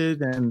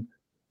unattended and,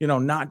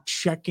 not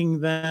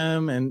checking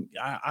them. And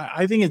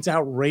I think it's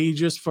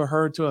outrageous for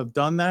her to have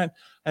done that.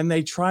 And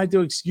they tried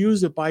to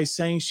excuse it by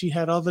saying she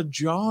had other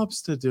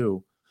jobs to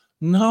do.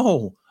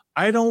 No,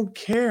 I don't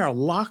care.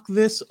 Lock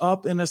this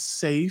up in a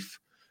safe.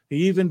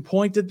 He even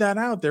pointed that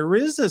out. There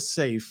is a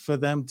safe for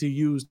them to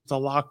use to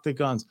lock the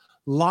guns.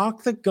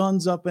 Lock the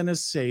guns up in a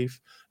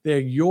safe. They're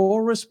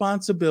your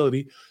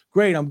responsibility.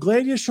 Great. I'm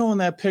glad you're showing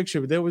that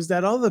picture. There was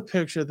that other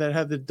picture that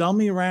had the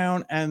dummy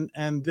round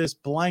and this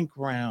blank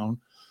round.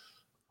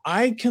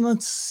 I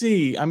cannot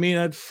see.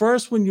 At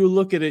first, when you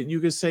look at it, you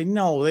could say,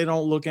 no, they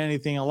don't look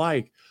anything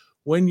alike.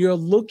 When you're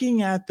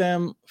looking at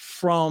them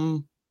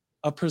from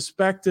a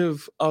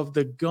perspective of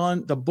the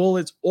gun, the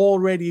bullets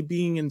already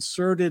being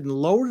inserted and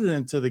loaded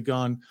into the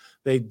gun,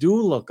 they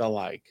do look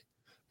alike.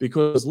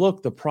 Because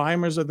look, the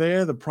primers are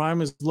there. The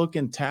primers look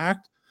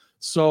intact.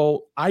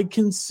 So I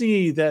can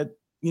see that,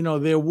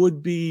 there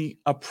would be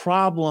a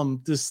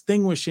problem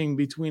distinguishing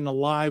between a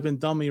live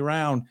and dummy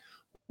round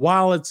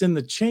while it's in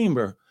the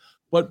chamber.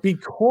 But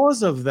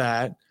because of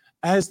that,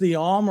 as the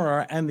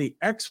armorer and the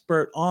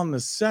expert on the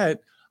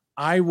set,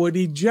 I would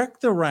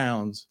eject the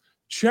rounds,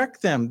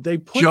 check them. They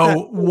put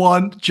Joe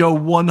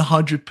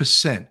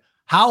 100%.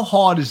 How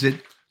hard is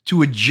it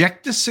to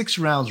eject the 6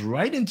 rounds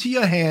right into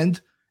your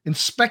hand,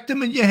 inspect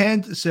them in your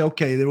hand, and say,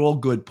 okay, they're all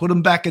good. Put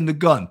them back in the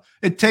gun.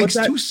 It takes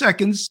 2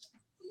 seconds.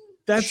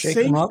 That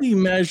safety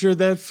measure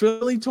that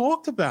Philly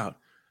talked about.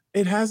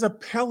 it has a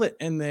pellet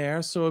in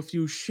there. So if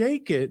you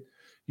shake it,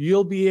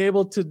 you'll be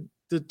able to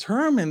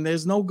determine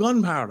there's no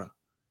gunpowder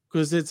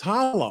because it's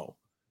hollow.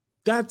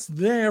 That's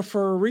there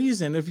for a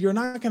reason. If you're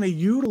not going to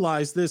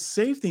utilize this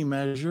safety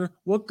measure,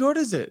 what good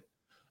is it?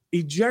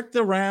 Eject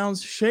the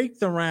rounds, shake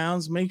the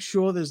rounds, make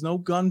sure there's no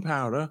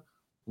gunpowder,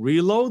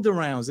 reload the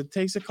rounds. It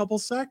takes a couple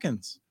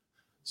seconds.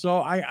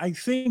 So I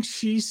think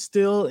she's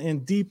still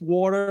in deep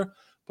water,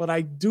 but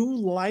I do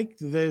like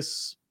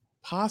this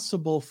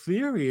possible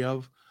theory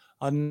of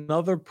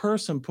another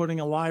person putting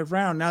a live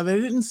round. Now,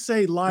 they didn't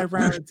say live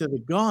round into the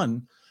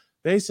gun.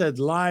 They said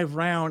live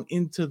round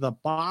into the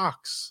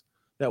box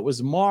that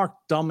was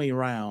marked dummy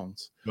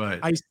rounds. Right.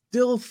 I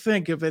still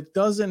think if it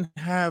doesn't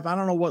have, I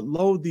don't know what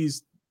load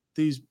these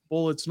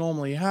bullets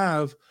normally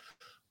have,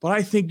 but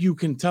I think you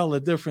can tell the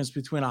difference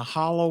between a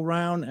hollow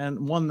round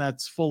and one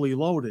that's fully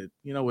loaded,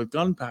 with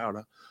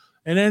gunpowder.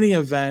 In any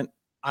event,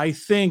 I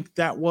think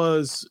that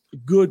was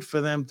good for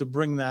them to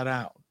bring that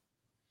out.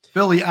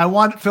 Phil,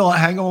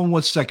 hang on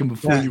 1 second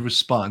before you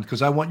respond,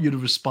 because I want you to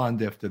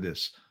respond after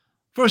this.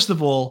 First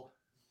of all,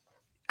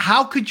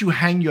 how could you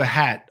hang your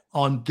hat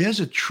on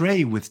there's a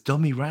tray with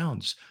dummy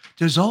rounds?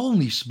 There's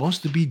only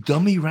supposed to be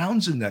dummy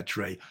rounds in that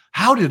tray.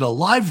 How did a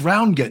live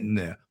round get in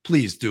there?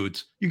 Please,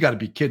 dudes, you got to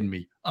be kidding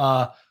me.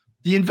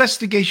 The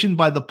investigation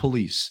by the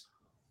police,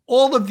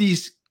 all of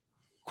these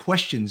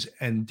questions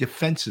and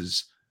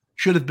defenses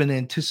should have been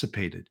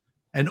anticipated.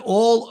 And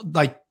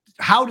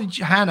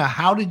Hannah,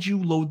 how did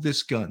you load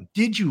this gun?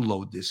 Did you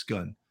load this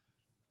gun?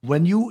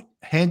 When you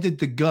handed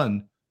the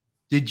gun,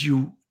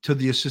 to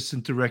the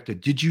assistant director,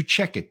 did you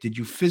check it? Did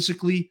you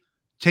physically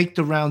take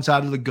the rounds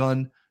out of the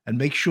gun and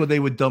make sure they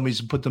were dummies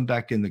and put them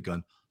back in the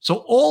gun?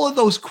 So all of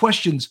those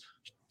questions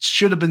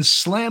should have been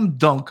slam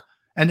dunk.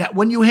 And that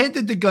when you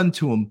handed the gun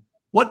to him,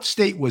 what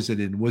state was it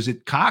in? Was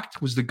it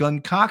cocked? Was the gun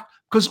cocked?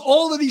 Because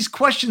all of these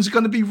questions are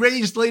going to be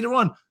raised later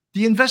on.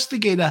 The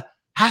investigator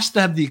has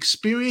to have the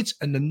experience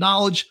and the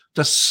knowledge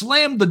to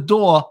slam the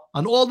door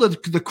on all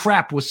the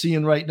crap we're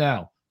seeing right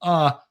now.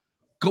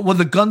 Were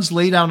the guns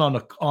laid out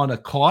on a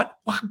cart?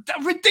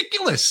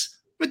 Ridiculous.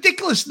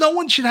 No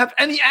one should have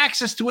any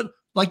access to it.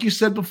 Like you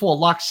said before,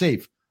 lock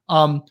safe.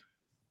 The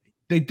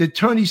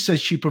attorney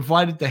says she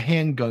provided the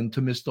handgun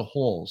to Mr.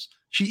 Halls.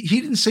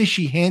 He didn't say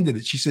she handed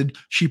it. She said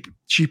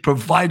she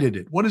provided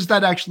it. What does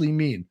that actually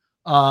mean?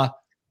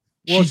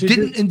 She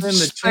didn't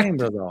inspect the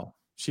chamber, though.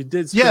 She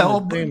did spin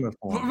the chamber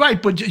for him.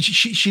 Right, but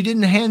she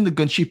didn't hand the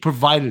gun. She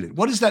provided it.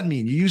 What does that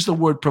mean? You use the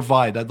word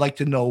provide. I'd like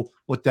to know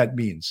what that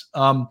means.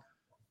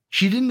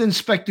 She didn't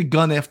inspect the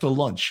gun after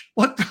lunch.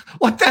 What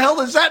the hell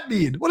does that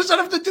mean? What does that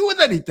have to do with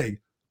anything?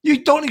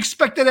 You don't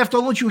expect it after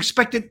lunch. You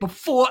expect it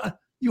before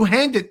you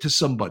hand it to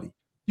somebody.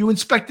 You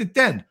inspect it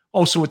then.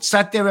 Oh, so it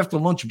sat there after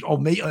lunch.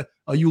 Oh,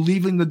 are you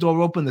leaving the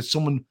door open that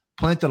someone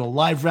planted a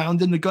live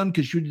round in the gun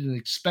because you didn't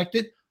expect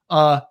it?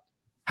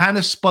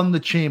 Hannah spun the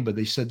chamber.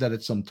 They said that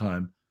at some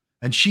time.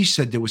 And she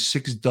said there were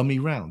 6 dummy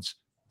rounds.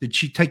 Did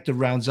she take the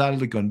rounds out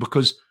of the gun?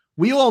 Because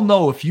we all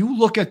know if you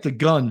look at the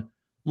gun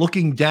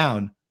looking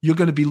down, you're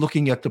going to be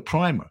looking at the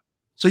primer.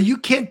 So you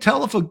can't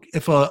tell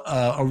if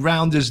a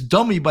round is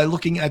dummy by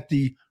looking at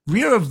the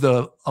rear of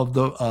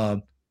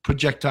the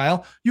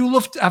projectile. You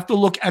have to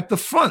look at the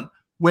front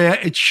where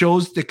it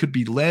shows there could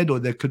be lead or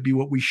there could be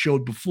what we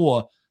showed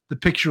before, the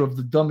picture of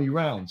the dummy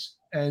rounds.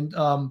 And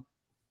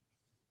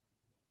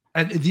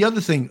the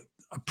other thing,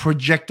 a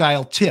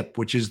projectile tip,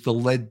 which is the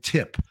lead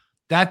tip.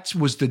 That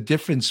was the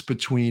difference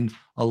between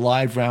a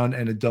live round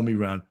and a dummy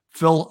round.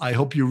 Phil, I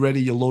hope you're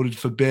ready. You're loaded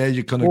for bear.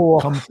 You're going to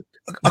come.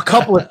 A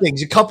couple of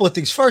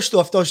things. First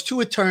off, those 2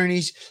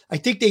 attorneys, I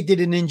think they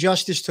did an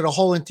injustice to the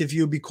whole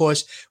interview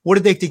because what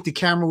did they think the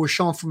camera was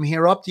showing from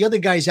here up? The other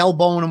guy's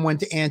elbowing them when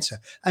to answer.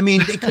 I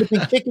mean, they could have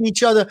been kicking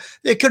each other.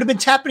 They could have been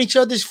tapping each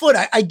other's foot.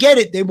 I get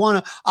it. They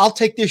want to, I'll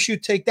take this, you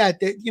take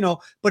that,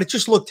 but it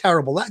just looked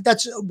terrible.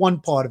 That's one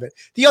part of it.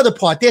 The other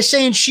part, they're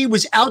saying she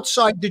was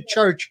outside the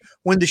church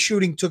when the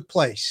shooting took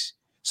place.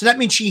 So that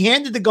means she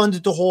handed the gun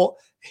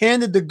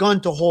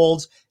to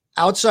Halls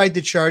outside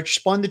the church,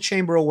 spun the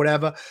chamber or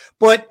whatever.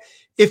 But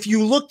if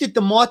you looked at the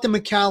Martha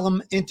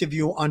McCallum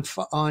interview on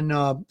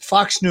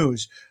Fox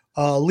News,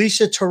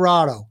 Lisa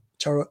Tarraco,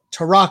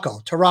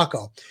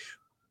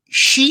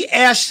 she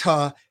asked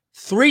her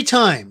 3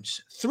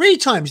 times.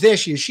 There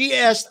she is. She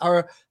asked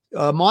her,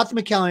 Martha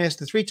McCallum asked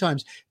her 3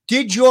 times,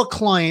 did your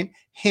client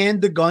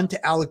hand the gun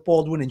to Alec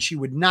Baldwin? And she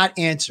would not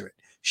answer it.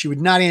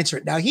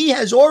 Now, he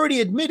has already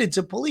admitted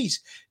to police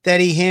that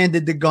he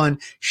handed the gun.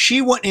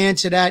 She wouldn't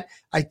answer that.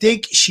 I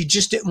think she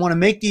just didn't want to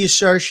make the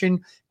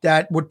assertion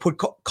that would put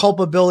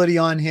culpability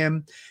on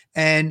him.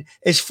 And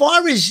as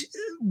far as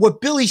what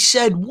Billy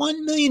said,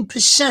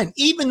 1,000,000%,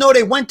 even though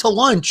they went to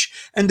lunch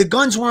and the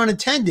guns were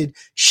unattended,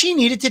 she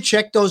needed to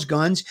check those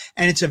guns.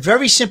 And it's a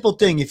very simple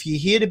thing. If you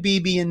hear the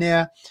BB in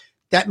there,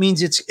 that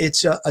means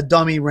it's a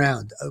dummy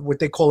round, what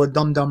they call a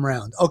dum-dum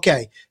round.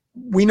 Okay,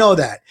 we know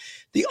that.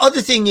 The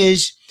other thing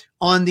is,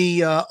 on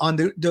the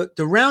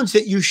rounds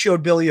that you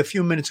showed, Billy, a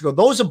few minutes ago,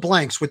 those are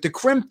blanks with the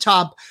crimp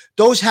top.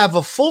 Those have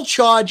a full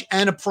charge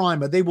and a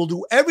primer. They will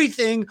do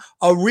everything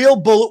a real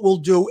bullet will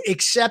do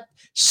except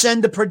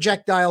send the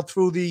projectile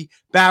through the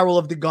barrel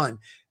of the gun.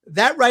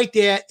 That right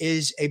there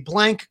is a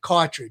blank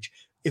cartridge.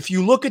 If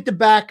you look at the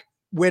back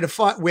where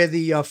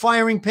the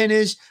firing pin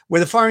is,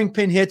 where the firing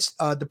pin hits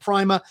the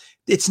primer,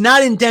 it's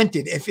not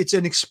indented. If it's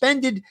an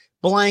expended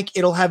blank,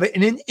 it'll have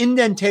an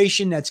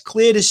indentation that's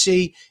clear to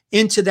see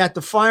into that.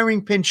 The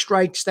firing pin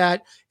strikes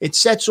that. It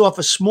sets off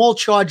a small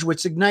charge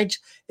which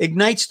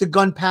ignites the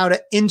gunpowder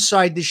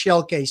inside the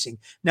shell casing.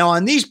 Now,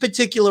 on these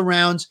particular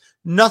rounds,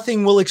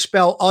 nothing will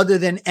expel other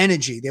than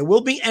energy. There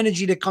will be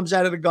energy that comes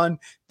out of the gun.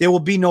 There will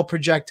be no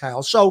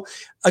projectile. So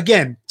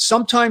again,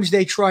 sometimes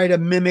they try to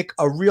mimic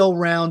a real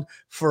round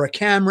for a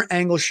camera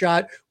angle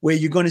shot where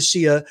you're going to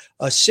see a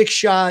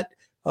 6-shot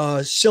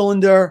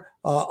cylinder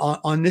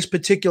on this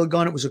particular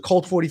gun. It was a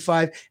Colt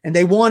 45, and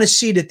they want to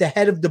see that the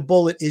head of the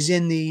bullet is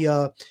in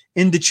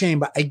the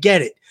chamber. I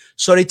get it.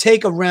 So they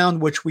take a round,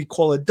 which we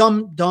call a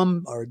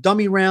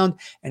dummy round,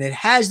 and it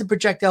has the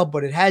projectile,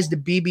 but it has the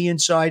BB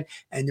inside,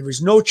 and there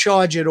is no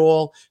charge at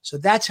all. So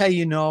that's how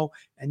you know,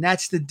 and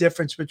that's the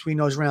difference between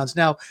those rounds.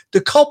 Now,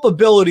 the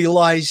culpability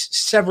lies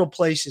several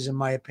places, in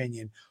my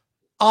opinion.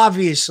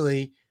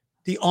 Obviously,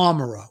 the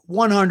armorer,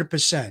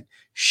 100%.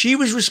 She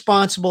was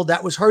responsible.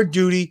 That was her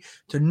duty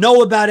to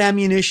know about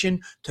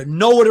ammunition, to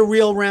know what a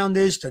real round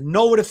is, to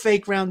know what a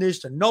fake round is,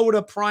 to know what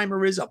a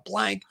primer is, a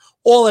blank,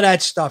 all of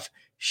that stuff.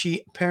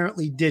 She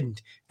apparently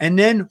didn't. And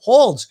then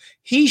Halls,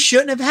 he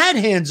shouldn't have had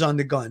hands on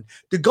the gun.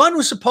 The gun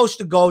was supposed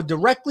to go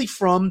directly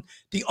from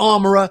the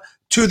armorer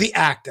to the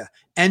actor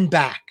and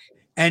back.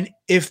 And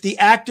if the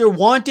actor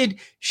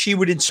wanted, she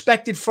would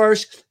inspect it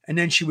first, and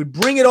then she would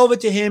bring it over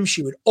to him.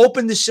 She would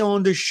open the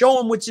cylinder, show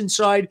him what's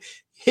inside,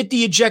 hit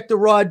the ejector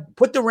rod,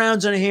 put the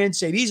rounds on a hand,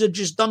 say, these are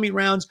just dummy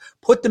rounds,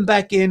 put them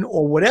back in,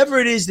 or whatever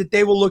it is that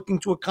they were looking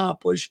to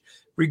accomplish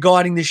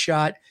regarding the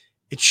shot.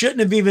 It shouldn't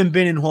have even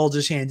been in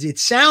Halls' hands. It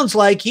sounds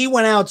like he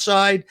went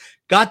outside,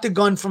 got the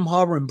gun from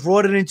her, and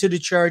brought it into the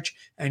church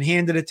and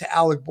handed it to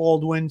Alec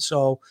Baldwin.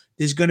 So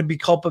there's going to be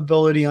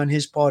culpability on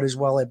his part as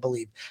well, I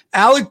believe.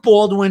 Alec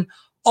Baldwin,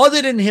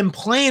 other than him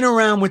playing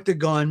around with the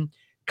gun,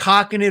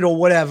 cocking it or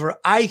whatever,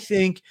 I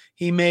think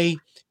he may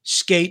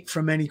skate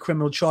from any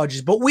criminal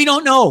charges. But we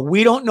don't know.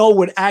 We don't know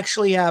what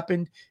actually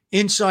happened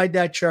inside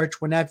that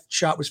church when that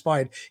shot was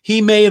fired.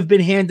 He may have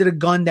been handed a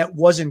gun that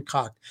wasn't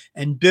cocked.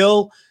 And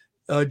Bill,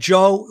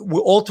 Joe,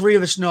 all three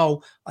of us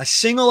know a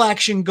single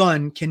action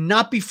gun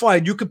cannot be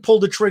fired. You could pull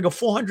the trigger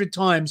 400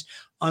 times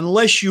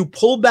unless you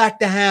pull back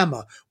the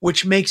hammer,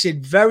 which makes it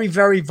very,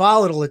 very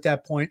volatile at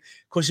that point,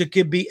 because it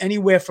could be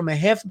anywhere from a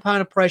half a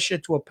pound of pressure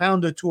to a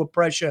pound or two of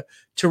pressure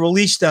to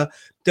release the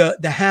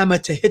hammer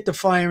to hit the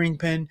firing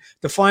pin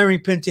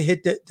to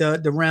hit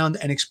the round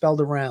and expel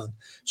the round.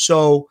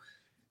 So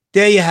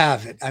there you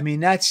have it. I mean,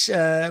 that's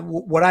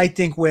what I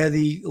think where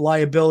the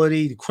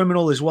liability, the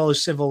criminal as well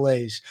as civil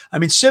lays. I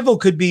mean, civil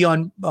could be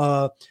on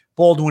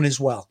Baldwin as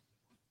well.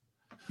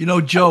 You know,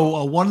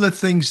 Joe, one of the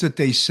things that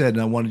they said,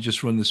 and I want to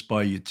just run this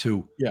by you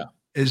too,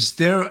 is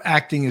they're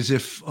acting as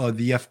if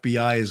the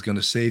FBI is going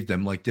to save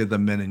them, like they're the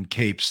men in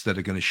capes that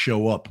are going to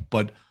show up.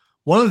 But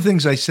one of the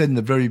things I said in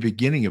the very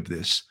beginning of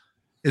this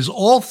is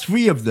all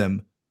three of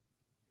them,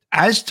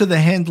 as to the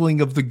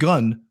handling of the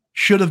gun,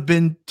 should have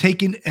been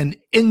taking an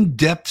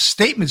in-depth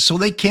statement so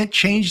they can't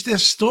change their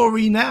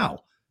story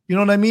now. You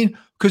know what I mean?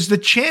 Because the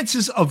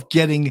chances of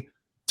getting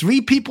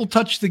 3 people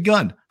touch the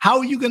gun, how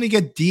are you going to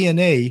get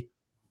DNA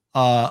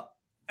off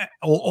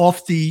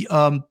the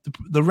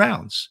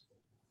rounds?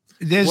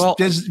 There's go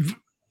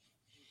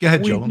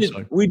ahead, Joe. I'm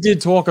sorry. We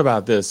did talk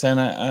about this, and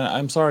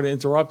I'm sorry to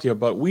interrupt you,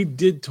 but we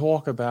did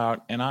talk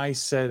about, and I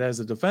said as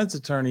a defense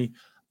attorney,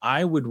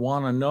 I would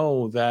want to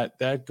know that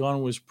that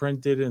gun was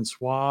printed and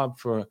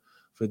swabbed for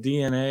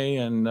DNA,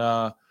 and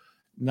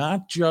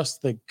not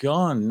just the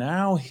gun.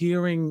 Now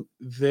hearing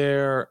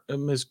their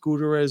Ms.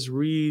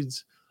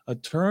 Gutierrez-Reed's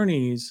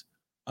attorneys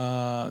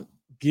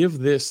give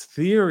this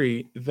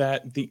theory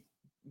that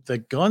the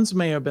guns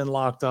may have been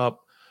locked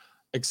up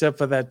except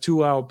for that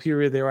 2-hour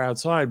period they were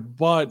outside,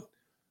 but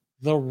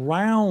the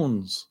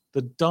rounds,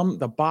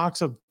 the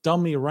box of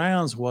dummy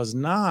rounds was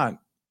not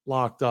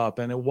locked up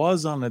and it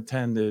was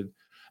unattended,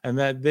 and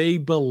that they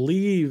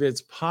believe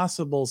it's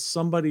possible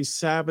somebody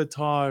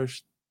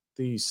sabotaged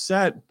the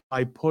set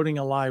by putting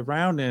a live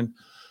round in.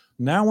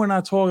 Now we're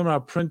not talking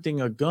about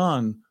printing a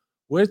gun.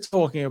 We're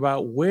talking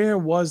about where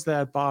was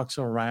that box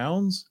of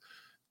rounds?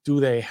 Do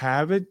they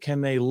have it?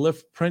 Can they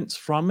lift prints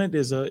from it?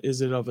 Is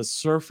it of a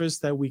surface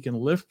that we can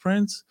lift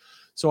prints?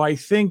 So I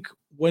think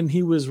when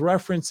he was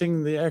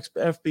referencing the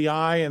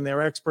FBI and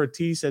their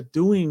expertise at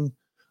doing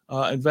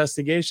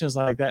investigations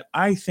like that,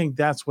 I think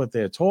that's what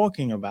they're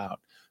talking about.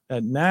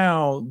 That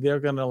now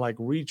they're going to like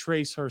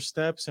retrace her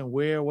steps and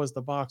where was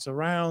the box of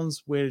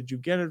rounds? Where did you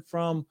get it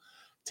from?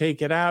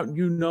 Take it out.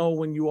 You know,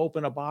 when you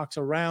open a box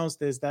of rounds,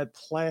 there's that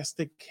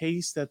plastic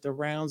case that the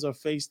rounds are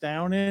face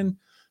down in.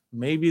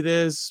 maybe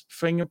there's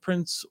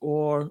fingerprints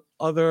or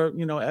other,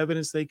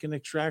 evidence they can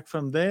extract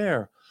from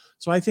there.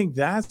 So I think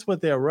that's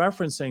what they're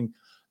referencing.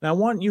 Now, I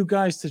want you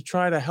guys to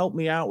try to help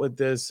me out with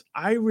this.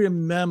 I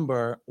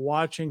remember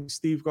watching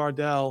Steve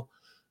Gardell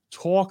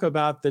talk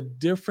about the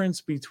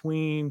difference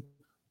between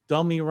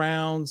dummy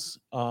rounds,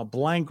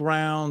 blank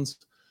rounds.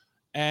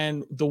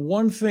 And the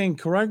one thing,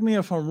 correct me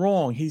if I'm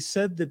wrong, he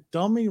said the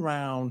dummy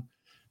round,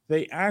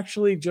 they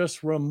actually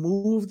just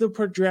remove the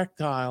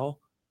projectile,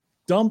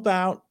 dump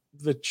out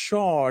the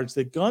charge,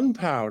 the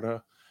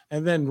gunpowder,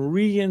 and then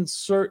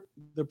reinsert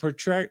the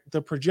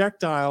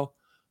projectile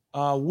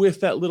with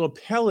that little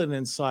pellet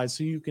inside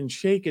so you can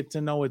shake it to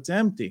know it's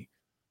empty.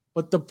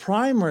 But the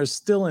primer is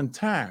still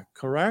intact,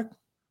 correct?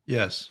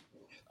 Yes.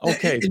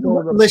 Okay.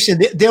 Listen,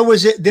 there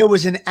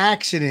was an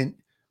accident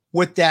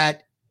with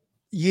that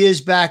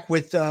years back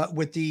with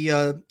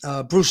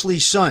the Bruce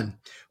Lee's son,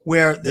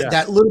 where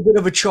that little bit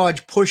of a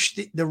charge pushed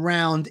the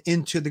round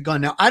into the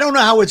gun. Now, I don't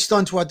know how it's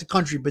done throughout the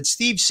country, but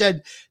Steve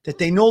said that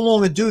they no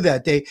longer do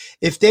that.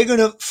 If they're going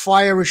to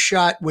fire a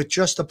shot with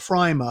just a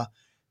primer,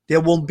 there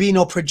will be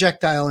no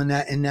projectile in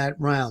that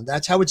round.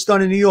 That's how it's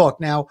done in New York.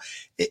 Now,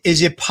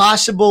 is it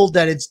possible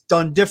that it's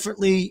done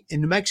differently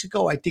in New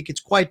Mexico? I think it's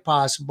quite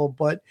possible,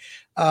 but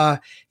there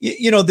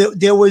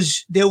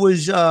was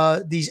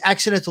these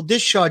accidental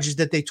discharges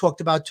that they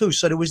talked about too.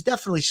 So there was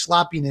definitely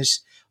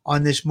sloppiness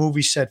on this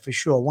movie set for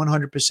sure,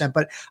 100%.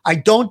 But I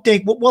don't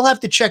think we'll have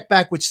to check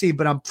back with Steve,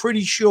 but I'm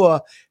pretty sure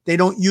they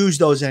don't use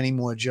those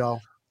anymore, Joe.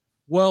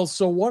 Well,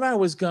 so what I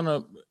was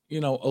gonna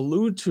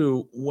allude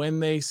to, when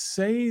they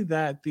say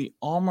that the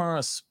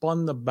armorer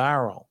spun the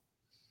barrel,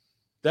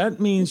 that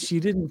means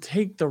she didn't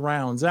take the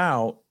rounds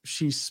out.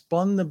 She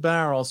spun the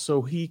barrel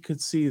so he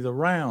could see the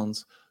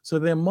rounds. So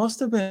there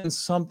must have been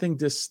something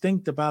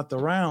distinct about the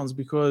rounds,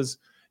 because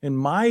in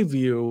my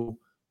view,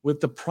 with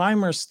the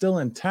primer still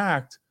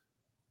intact,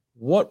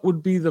 what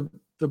would be the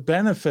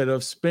benefit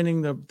of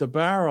spinning the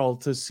barrel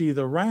to see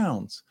the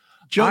rounds?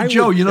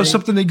 Joe, you know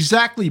something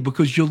exactly,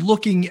 because you're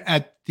looking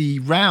at the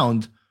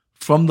round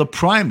from the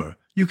primer.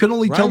 You can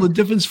only tell the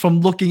difference from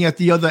looking at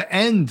the other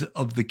end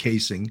of the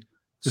casing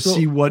to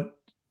see what.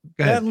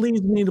 That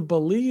leads me to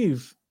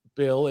believe,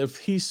 Bill, if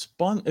she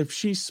spun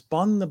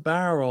the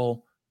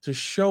barrel to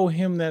show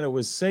him that it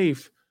was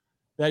safe,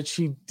 that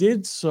she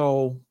did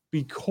so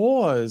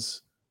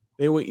because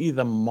they were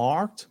either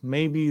marked,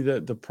 maybe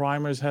the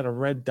primers had a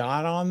red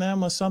dot on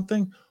them or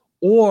something,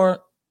 or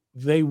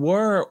they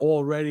were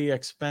already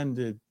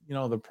expended.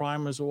 The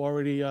primers were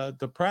already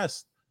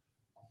depressed.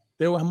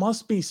 There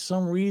must be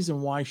some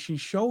reason why she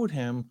showed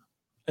him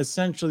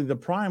essentially the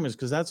primers,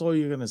 because that's all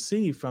you're going to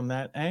see from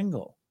that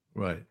angle.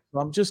 Right. So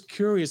I'm just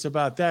curious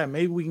about that.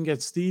 Maybe we can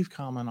get Steve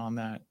comment on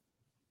that.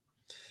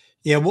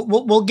 Yeah,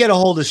 we'll get a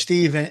hold of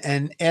Steve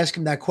and ask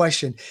him that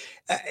question.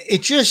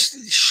 It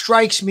just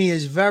strikes me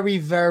as very,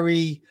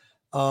 very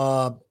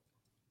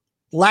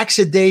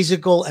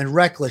lackadaisical and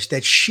reckless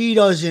that she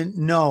doesn't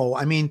know.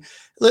 I mean,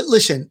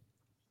 listen,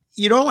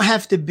 you don't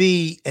have to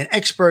be an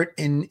expert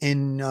in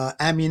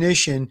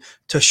ammunition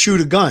to shoot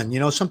a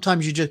gun.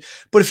 Sometimes you just.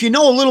 But if you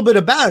know a little bit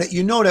about it,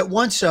 you know that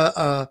once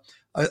a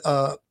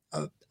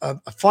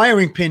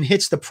firing pin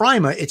hits the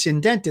primer, it's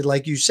indented,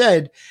 like you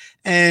said.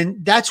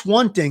 And that's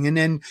one thing. And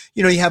then,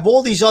 you have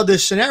all these other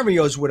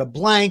scenarios with a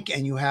blank,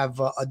 and you have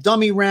a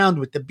dummy round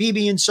with the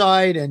BB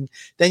inside, and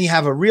then you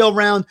have a real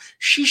round.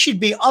 She should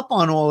be up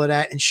on all of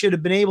that and should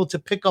have been able to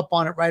pick up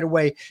on it right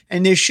away.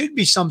 And there should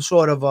be some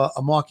sort of a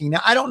marking.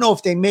 Now, I don't know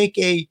if they make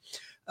a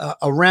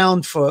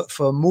round for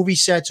movie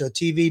sets or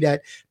TV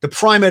that the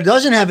primer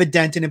doesn't have a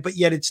dent in it, but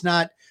yet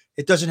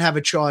it doesn't have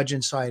a charge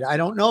inside. I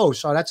don't know.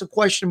 So that's a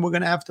question we're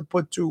going to have to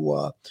put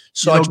to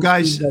Sergeant.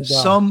 Guys,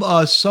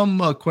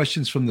 some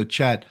questions from the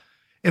chat.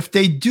 If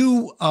they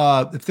do,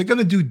 if they're going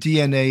to do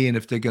DNA and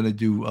if they're going to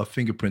do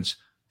fingerprints,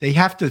 they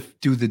have to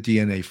do the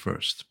DNA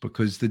first,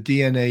 because the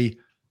DNA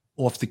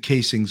off the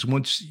casings,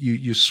 once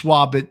you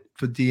swab it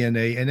for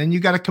DNA, and then you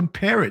got to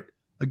compare it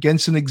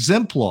against an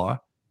exemplar.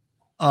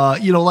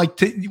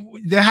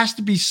 There has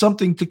to be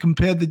something to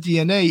compare the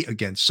DNA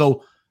against.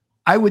 So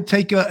I would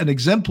take an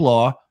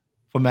exemplar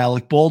from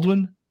Alec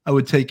Baldwin. I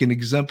would take an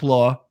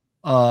exemplar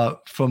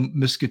from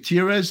Miss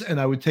Gutierrez, and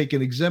I would take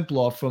an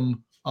exemplar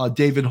from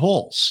David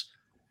Halls.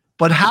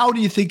 But how do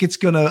you think it's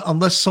going to,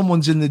 unless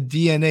someone's in the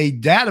DNA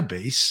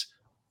database,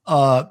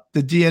 the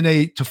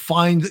DNA to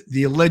find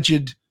the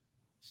alleged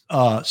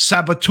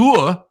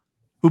saboteur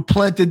who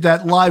planted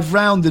that live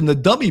round in the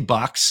dummy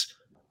box?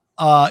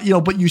 But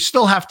you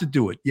still have to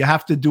do it. You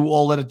have to do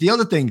all that. The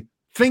other thing,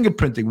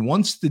 fingerprinting,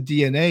 once the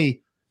DNA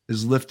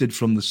is lifted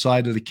from the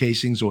side of the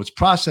casings, or it's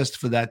processed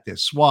for that, they're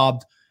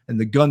swabbed, and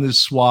the gun is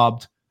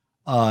swabbed.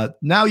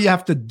 Now you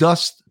have to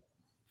dust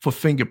for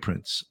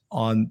fingerprints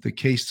on the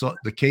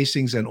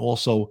casings, and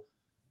also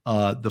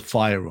the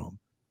firearm.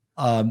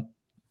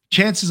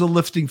 Chances of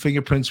lifting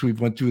fingerprints, we've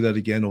went through that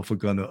again, off a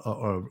gun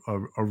or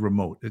a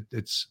remote.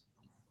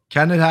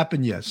 Can it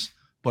happen? Yes,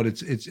 but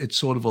it's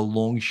sort of a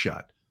long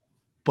shot.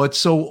 But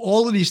so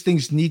all of these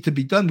things need to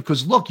be done,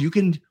 because look, you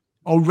can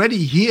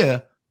already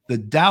hear the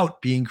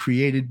doubt being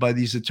created by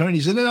these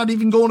attorneys, and they're not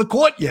even going to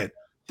court yet.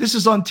 This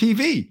is on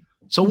TV.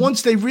 So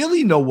once they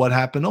really know what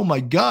happened, oh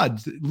my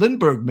God,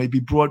 Lindbergh may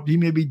be he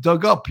may be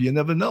dug up. You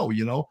never know,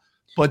 you know.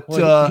 But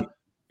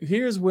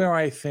here's where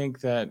I think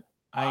that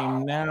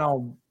I'm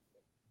now,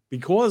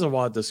 because of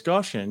our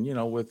discussion, you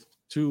know, with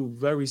two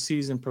very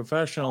seasoned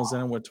professionals,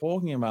 and we're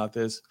talking about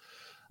this,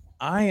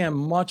 I am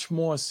much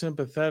more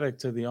sympathetic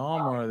to the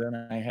armorer than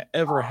I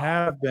ever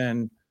have been.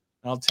 And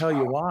I'll tell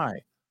you why.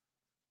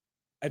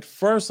 At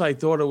first, I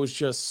thought it was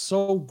just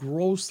so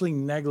grossly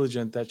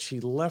negligent that she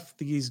left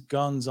these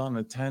guns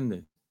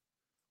unattended.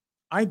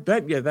 I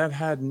bet you that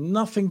had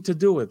nothing to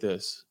do with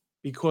this,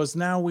 because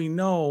now we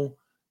know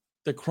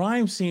the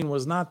crime scene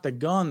was not the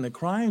gun. The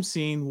crime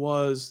scene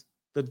was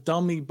the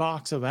dummy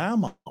box of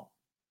ammo.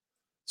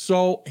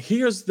 So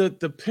here's the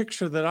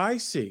picture that I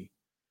see.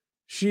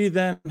 She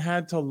then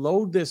had to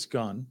load this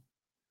gun.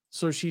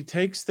 So she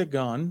takes the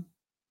gun,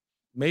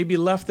 maybe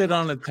left it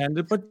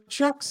unattended, but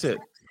checks it.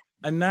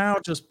 And now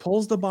just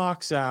pulls the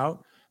box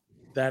out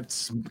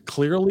that's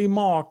clearly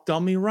marked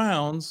dummy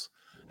rounds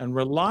and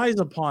relies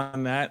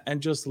upon that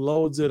and just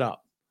loads it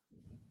up.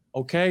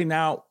 Okay,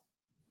 now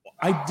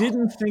I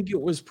didn't think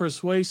it was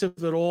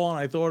persuasive at all, and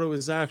I thought it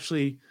was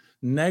actually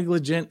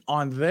negligent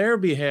on their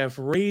behalf,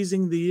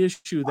 raising the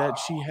issue that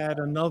she had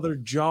another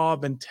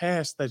job and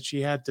task that she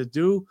had to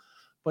do.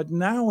 But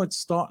now it's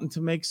starting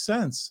to make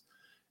sense.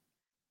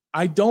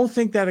 I don't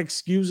think that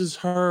excuses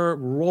her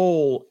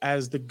role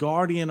as the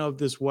guardian of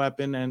this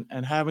weapon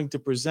and having to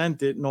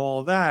present it and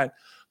all that.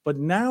 But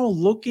now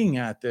looking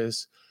at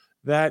this,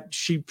 that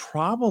she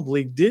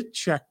probably did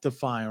check the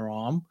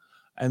firearm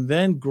and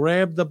then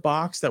grabbed the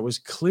box that was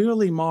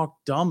clearly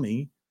marked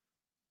dummy,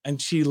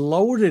 and she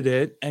loaded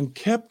it and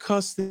kept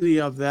custody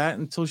of that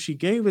until she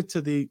gave it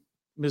to the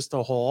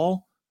Mr.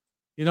 Hall.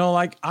 You know,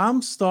 like,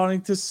 I'm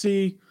starting to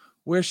see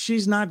where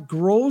she's not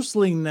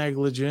grossly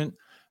negligent,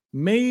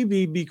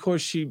 maybe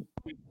because she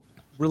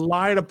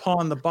relied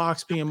upon the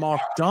box being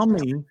marked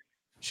dummy.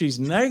 She's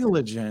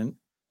negligent.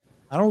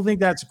 I don't think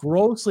that's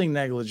grossly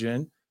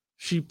negligent.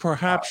 She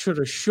perhaps should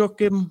have shook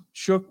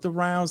the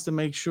rounds to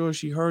make sure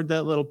she heard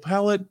that little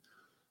pellet.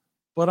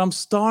 But I'm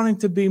starting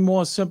to be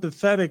more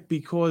sympathetic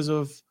because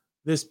of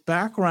this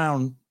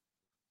background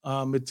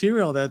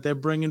material that they're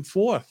bringing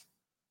forth.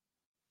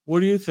 What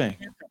do you think?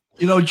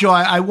 You know, Joe,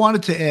 I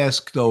wanted to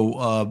ask,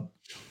 though,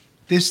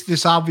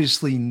 this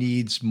obviously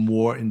needs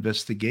more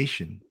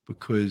investigation,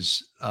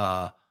 because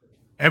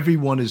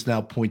everyone is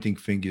now pointing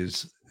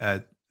fingers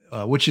at,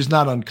 which is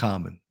not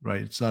uncommon,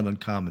 right? It's not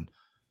uncommon.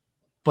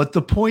 But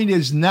the point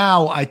is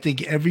now, I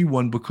think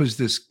everyone, because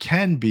this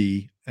can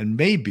be and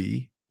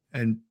maybe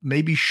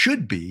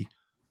should be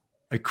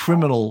a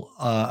criminal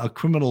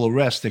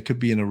arrest. There could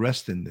be an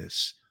arrest in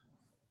this.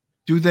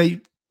 Do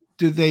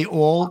they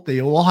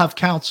all have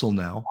counsel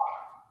now?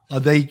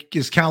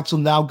 Is counsel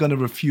now going to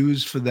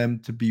refuse for them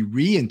to be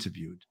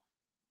re-interviewed?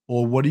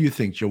 Or what do you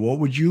think, Joe? What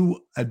would you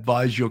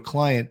advise your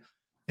client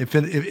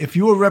if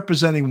you were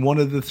representing one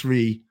of the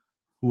three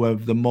who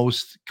have the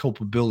most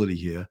culpability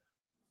here?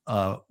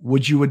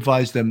 Would you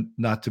advise them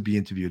not to be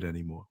interviewed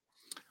anymore?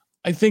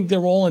 I think they're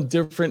all in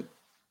different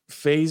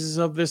phases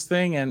of this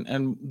thing.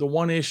 And the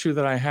one issue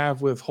that I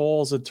have with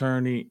Hall's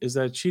attorney is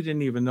that she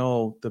didn't even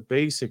know the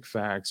basic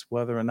facts,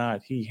 whether or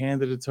not he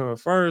handed it to her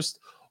first,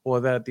 or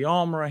that the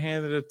armorer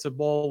handed it to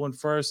Baldwin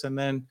first, and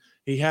then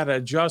he had to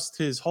adjust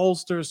his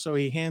holster, so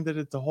he handed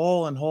it to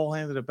Hall, and Hall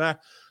handed it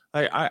back.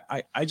 I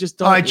just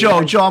don't. All right, Joe,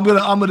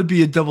 I'm gonna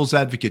be a devil's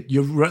advocate.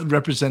 You're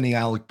representing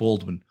Alec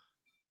Baldwin.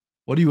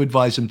 What do you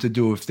advise him to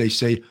do if they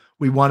say,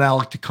 we want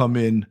Alec to come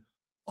in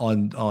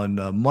on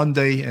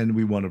Monday and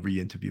we want to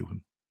re-interview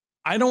him?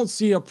 I don't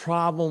see a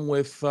problem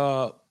with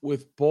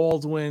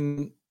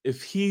Baldwin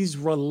if he's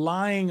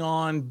relying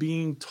on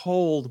being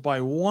told by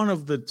one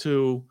of the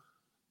two,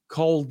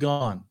 cold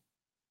gun.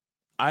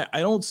 I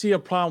don't see a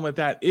problem with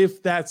that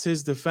if that's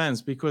his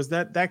defense, because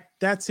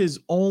that's his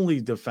only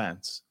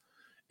defense.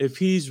 If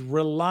he's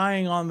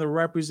relying on the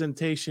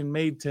representation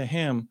made to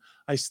him,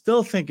 I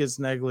still think it's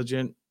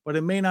negligent, but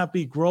it may not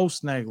be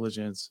gross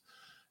negligence.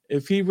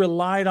 If he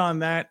relied on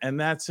that and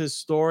that's his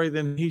story,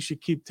 then he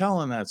should keep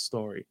telling that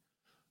story.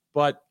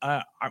 But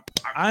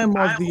I'm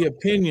of the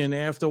opinion,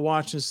 after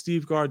watching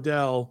Steve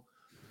Gardell,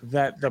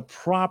 that the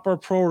proper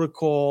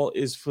protocol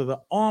is for the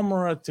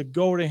armorer to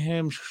go to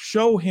him,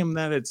 show him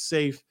that it's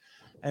safe.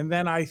 And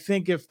then I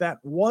think if that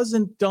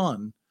wasn't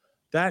done,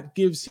 that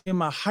gives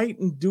him a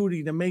heightened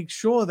duty to make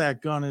sure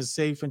that gun is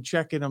safe and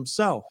check it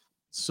himself.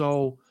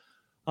 So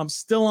I'm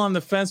still on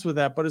the fence with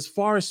that. But as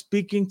far as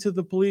speaking to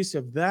the police,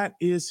 if that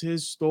is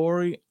his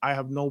story, I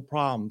have no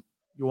problem.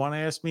 You want to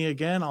ask me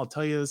again? I'll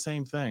tell you the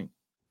same thing.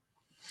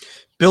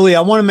 Billy,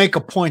 I want to make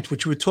a point,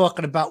 which we were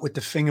talking about with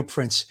the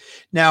fingerprints.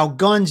 Now,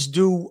 guns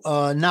do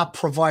not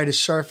provide a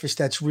surface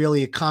that's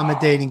really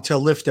accommodating to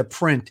lift a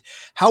print.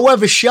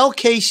 However, shell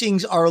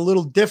casings are a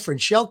little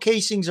different. Shell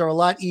casings are a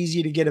lot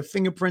easier to get a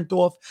fingerprint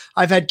off.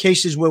 I've had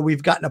cases where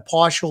we've gotten a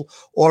partial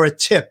or a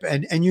tip.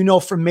 And you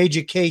know from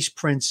major case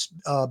prints,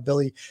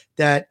 Billy,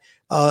 that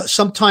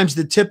sometimes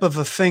the tip of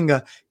a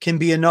finger can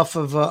be enough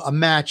of a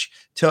match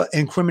to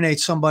incriminate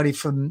somebody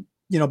from,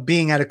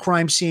 being at a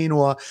crime scene.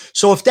 Or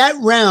so if that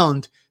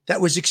round that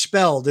was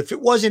expelled, if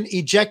it wasn't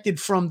ejected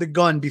from the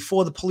gun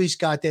before the police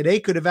got there, they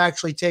could have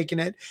actually taken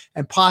it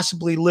and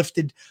possibly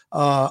lifted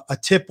a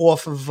tip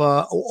off of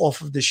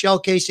the shell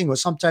casing or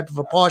some type of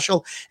a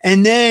partial,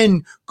 and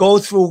then go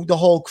through the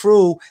whole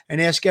crew and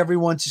ask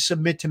everyone to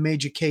submit to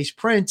major case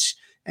prints,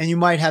 and you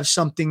might have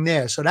something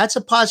there. So that's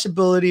a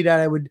possibility that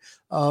I would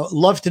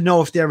love to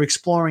know if they're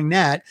exploring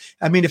that.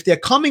 I mean, if they're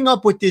coming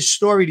up with this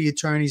story, the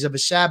attorneys, of a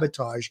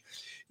sabotage,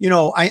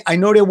 I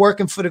know they're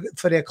working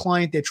for their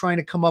client. They're trying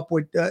to come up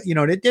with,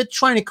 they're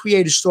trying to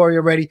create a story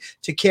already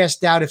to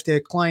cast doubt if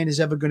their client is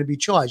ever going to be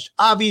charged,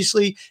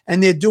 obviously,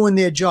 and they're doing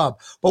their job.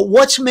 But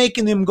what's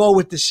making them go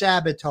with the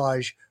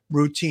sabotage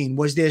routine?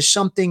 Was there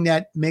something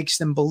that makes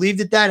them believe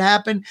that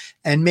happened?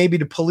 And maybe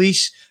the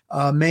police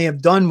may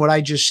have done what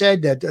I just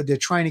said, that they're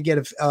trying to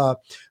get a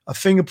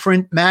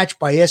fingerprint match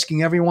by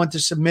asking everyone to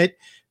submit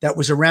that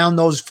was around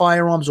those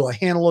firearms or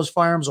handle those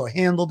firearms or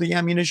handle the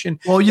ammunition.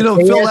 Well,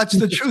 Phil, that's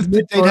the truth.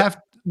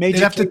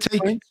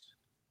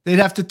 They'd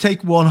have to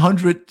take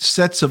 100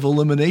 sets of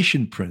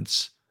elimination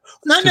prints.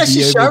 Not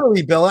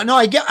necessarily, Bill.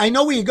 I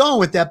know where you're going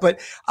with that, but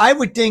I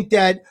would think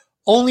that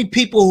only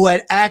people who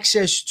had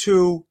access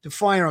to the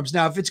firearms.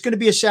 Now, if it's going to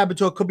be a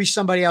saboteur, it could be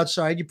somebody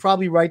outside. You're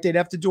probably right. They'd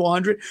have to do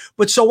 100.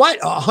 But so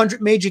what?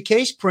 100 major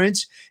case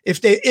prints.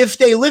 If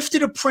they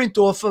lifted a print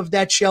off of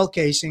that shell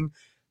casing,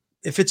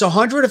 if it's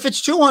 100, if it's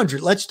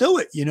 200, let's do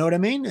it. You know what I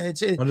mean?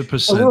 It's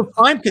 100%. A little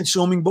time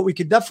consuming, but we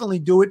could definitely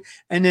do it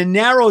and then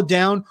narrow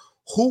down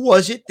who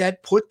was it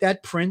that put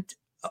that print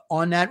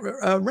on that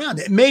round.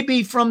 It may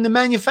be from the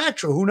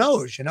manufacturer. Who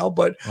knows?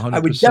 But 100%. I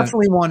would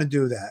definitely want to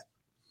do that.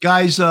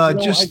 Guys, I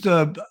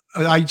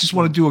just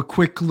want to do a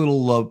quick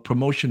little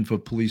promotion for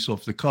Police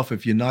Off the Cuff.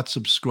 If you're not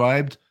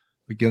subscribed,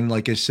 again,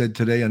 like I said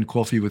today on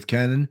Coffee with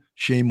Cannon,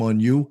 shame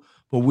on you.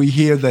 But we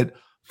hear that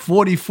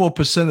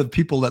 44% of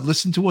people that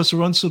listen to us are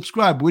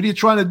unsubscribed. What are you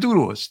trying to do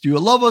to us? Do you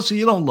love us or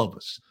you don't love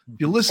us? If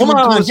you're listening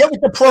to us, get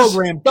with the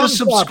program. Just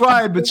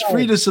subscribe. It's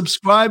free to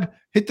subscribe.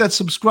 Hit that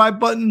subscribe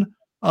button.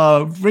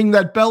 Ring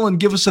that bell and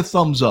give us a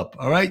thumbs up.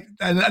 All right.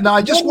 And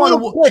I just want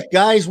to click,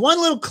 guys. One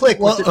little click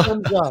with the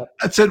thumbs up.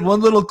 That's it.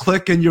 One little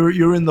click, and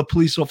you're in the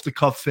Police Off the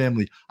Cuff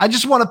family. I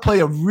just want to play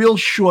a real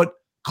short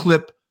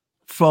clip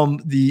from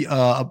the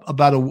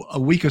about a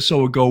week or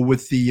so ago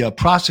with the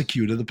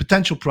prosecutor, the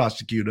potential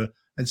prosecutor,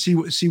 and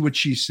see what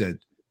she said.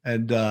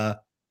 And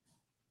but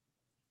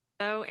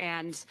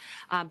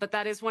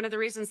that is one of the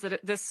reasons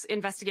that this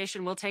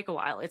investigation will take a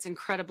while. It's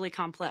incredibly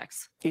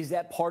complex. Is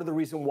that part of the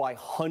reason why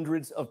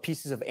hundreds of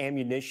pieces of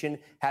ammunition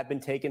have been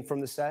taken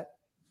from the set?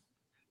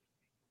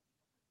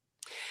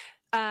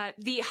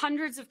 The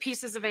hundreds of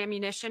pieces of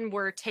ammunition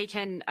were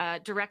taken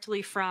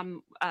directly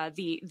from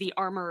the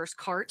armorer's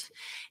cart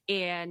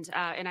and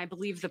I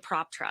believe the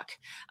prop truck.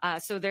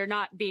 So they're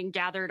not being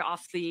gathered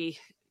off the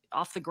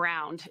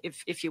ground,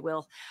 if you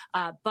will.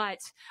 But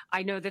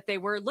I know that they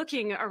were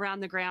looking around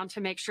the ground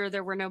to make sure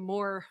there were no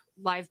more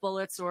live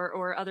bullets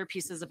or other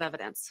pieces of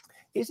evidence.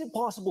 Is it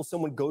possible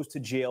someone goes to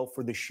jail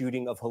for the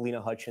shooting of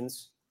Halyna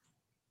Hutchins?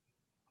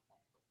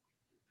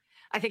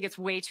 I think it's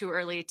way too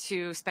early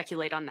to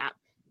speculate on that.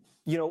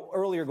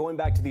 Earlier, going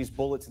back to these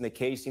bullets and the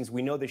casings,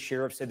 we know the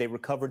sheriff said they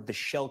recovered the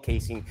shell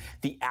casing,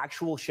 the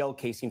actual shell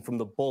casing from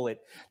the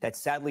bullet that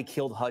sadly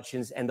killed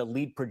Hutchins and the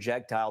lead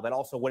projectile that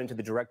also went into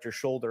the director's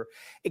shoulder.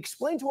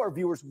 Explain to our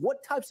viewers,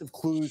 what types of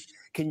clues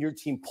can your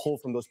team pull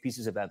from those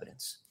pieces of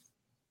evidence?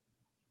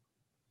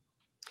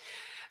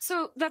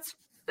 So that's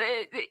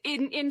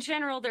in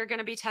general, they're going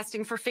to be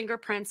testing for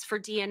fingerprints, for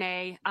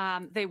DNA.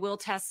 They will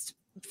test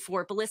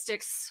for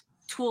ballistics,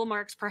 tool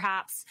marks,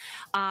 perhaps.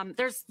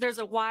 There's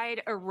a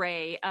wide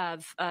array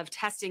of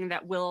testing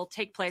that will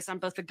take place on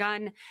both the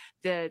gun,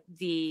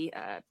 the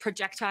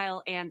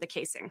projectile, and the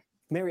casing.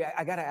 Mary,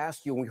 I got to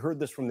ask you, and we heard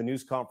this from the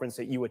news conference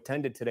that you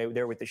attended today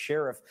there with the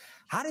sheriff,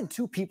 how did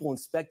two people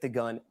inspect the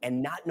gun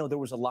and not know there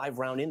was a live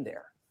round in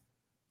there?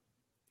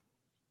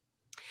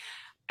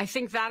 I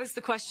think that is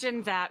the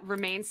question that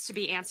remains to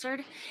be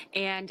answered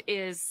and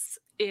is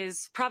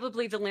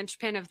probably the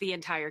linchpin of the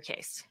entire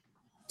case.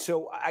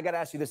 So I got to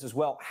ask you this as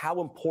well.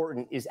 How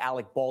important is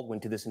Alec Baldwin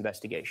to this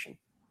investigation?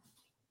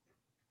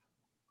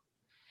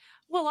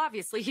 Well,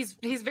 obviously, he's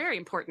very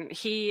important.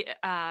 He's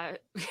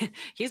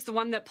the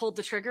one that pulled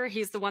the trigger.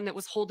 He's the one that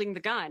was holding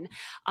the gun.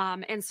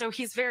 And so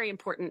he's very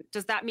important.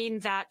 Does that mean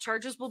that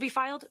charges will be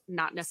filed?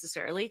 Not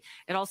necessarily.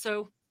 It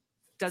also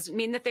doesn't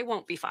mean that they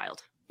won't be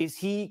filed. Is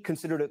he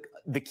considered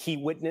the key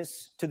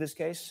witness to this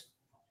case?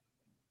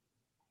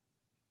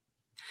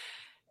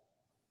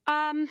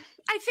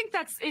 I think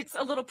it's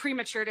a little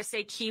premature to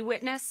say key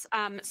witness.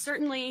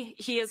 Certainly,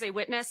 he is a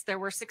witness. There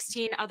were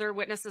 16 other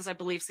witnesses, I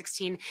believe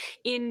 16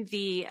 in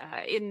the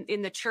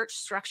church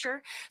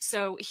structure.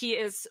 So he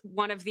is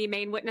one of the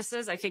main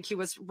witnesses. I think he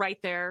was right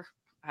there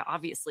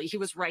obviously he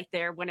was right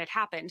there when it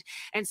happened.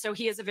 And so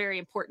he is a very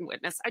important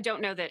witness. I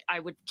don't know that I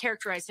would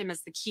characterize him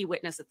as the key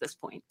witness at this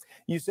point.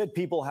 You said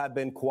people have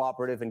been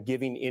cooperative and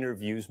giving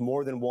interviews,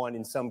 more than one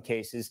in some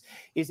cases.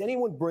 Is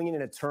anyone bringing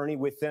an attorney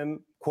with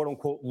them, quote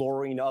unquote,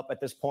 lawyering up at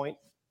this point?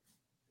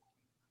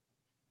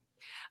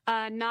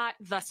 Not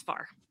thus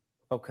far.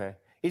 Okay.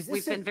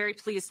 We've been very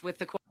pleased with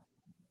the.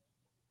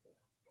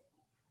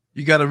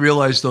 You got to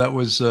realize, though, that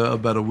was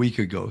about a week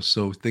ago.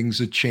 So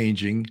things are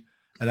changing.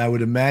 And I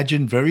would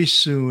imagine very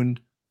soon,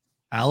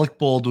 Alec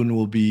Baldwin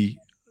will be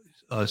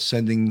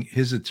sending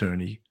his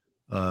attorney,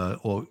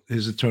 or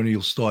his attorney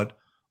will start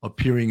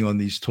appearing on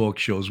these talk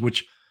shows,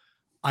 which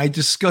I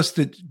discussed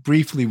it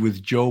briefly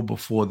with Joe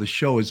before the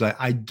show. Is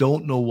I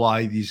don't know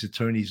why these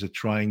attorneys are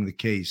trying the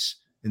case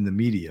in the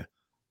media.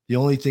 The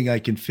only thing I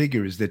can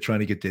figure is they're trying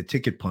to get their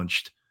ticket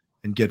punched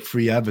and get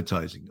free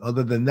advertising.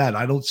 Other than that,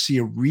 I don't see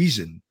a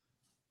reason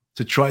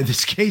to try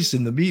this case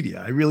in the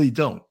media. I really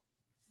don't.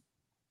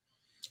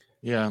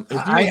 Yeah.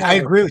 I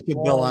agree with you,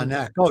 Bill, on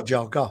that. Go,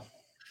 Joe, go.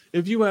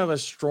 If you have a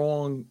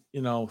strong,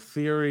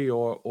 theory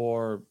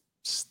or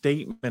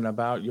statement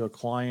about your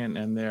client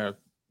and their,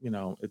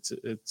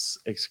 it's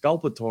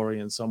exculpatory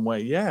in some way,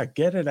 yeah,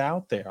 get it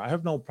out there. I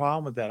have no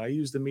problem with that. I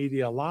use the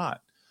media a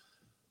lot.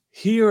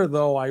 Here,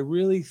 though, I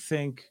really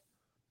think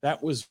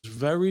that was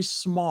very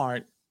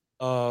smart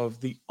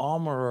of the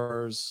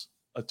armorer's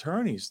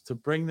attorneys to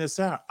bring this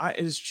out.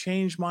 It has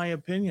changed my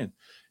opinion.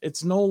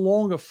 It's no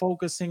longer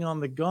focusing on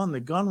the gun. The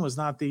gun was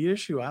not the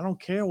issue. I don't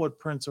care what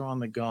prints are on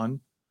the gun.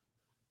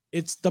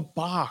 It's the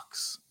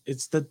box.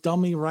 It's the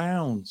dummy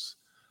rounds.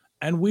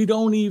 And we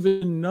don't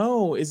even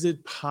know, is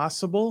it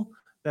possible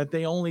that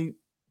they only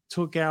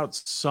took out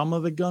some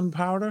of the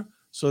gunpowder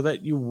so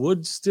that you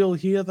would still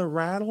hear the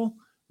rattle?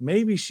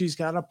 Maybe she's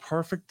got a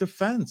perfect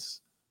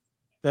defense,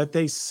 that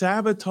they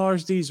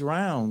sabotaged these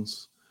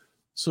rounds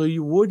so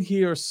you would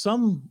hear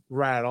some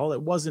rattle.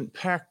 It wasn't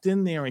packed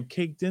in there and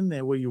caked in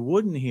there where you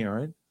wouldn't hear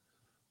it,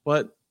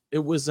 but it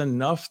was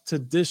enough to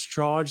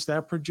discharge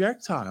that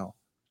projectile.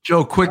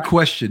 Joe, quick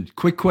question.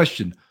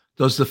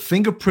 Does the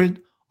fingerprint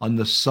on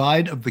the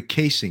side of the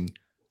casing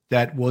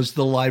that was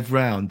the live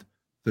round,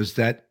 does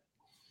that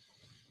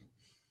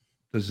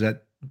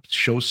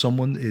show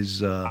someone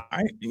is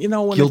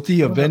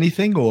guilty of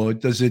anything, or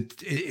does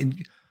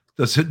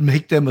it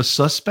make them a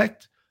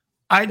suspect?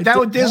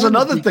 There's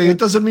another thing. It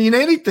doesn't mean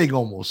anything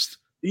almost.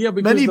 Yeah,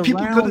 because many the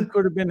people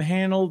could have been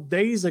handled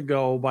days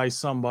ago by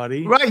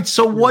somebody. Right.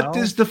 So what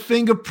is the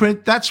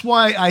fingerprint? That's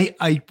why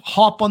I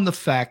harp on the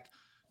fact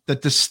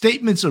that the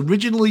statements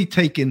originally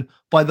taken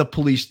by the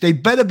police, they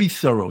better be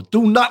thorough.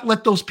 Do not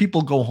let those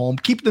people go home.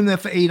 Keep them there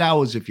for 8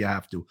 hours if you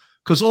have to,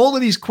 because all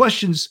of these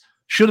questions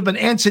should have been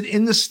answered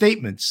in the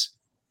statements.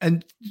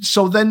 And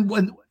so then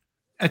when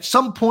at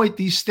some point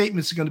these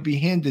statements are going to be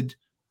handed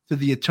to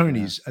the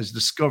attorneys as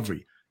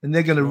discovery, and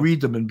they're going to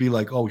read them and be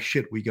like, oh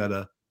shit, we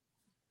gotta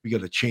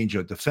change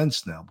our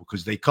defense now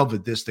because they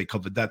covered this, they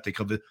covered that,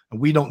 and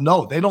we don't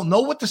know. They don't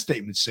know what the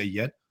statements say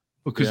yet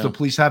because the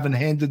police haven't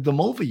handed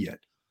them over yet.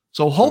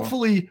 So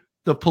hopefully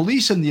the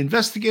police and the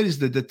investigators,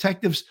 the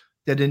detectives,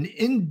 did an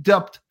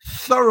in-depth,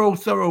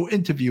 thorough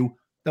interview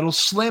that'll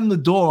slam the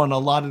door on a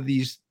lot of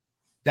these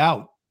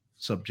doubt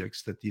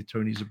subjects that the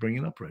attorneys are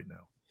bringing up right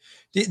now.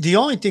 The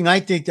only thing I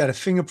think that a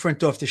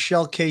fingerprint off the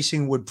shell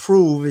casing would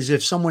prove is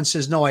if someone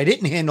says, no, I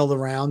didn't handle the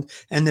round,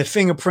 and their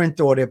fingerprint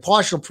or their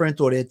partial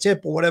print or their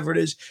tip or whatever it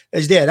is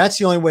there. That's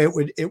the only way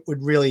it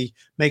would really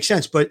make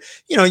sense. But,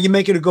 you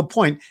make it a good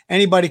point.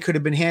 Anybody could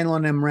have been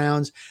handling them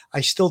rounds.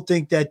 I still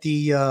think that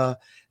the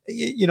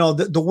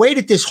way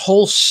that this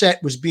whole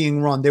set was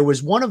being run, there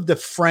was one of the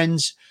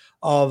friends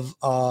of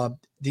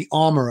the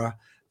armorer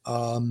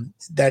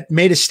that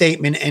made a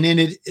statement, and in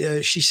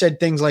it she said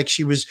things like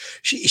she was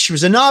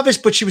a novice,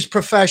 but she was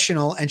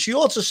professional. And she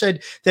also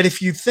said that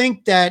if you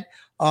think that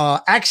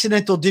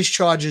accidental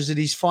discharges of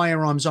these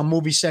firearms on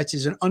movie sets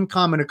is an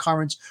uncommon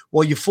occurrence,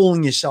 well, you're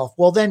fooling yourself.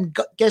 Well, then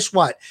guess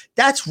what?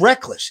 That's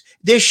reckless.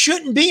 There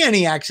shouldn't be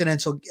any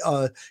accidental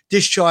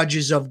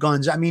discharges of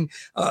guns. I mean,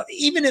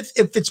 even if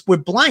it's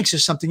with blanks or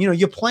something,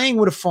 you're playing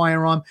with a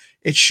firearm.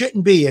 It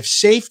shouldn't be. If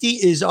safety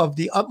is of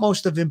the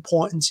utmost of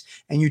importance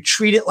and you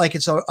treat it like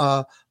it's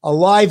a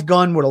live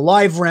gun with a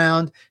live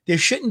round, there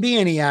shouldn't be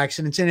any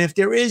accidents. And if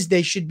there is,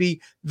 they should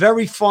be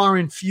very far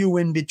and few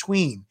in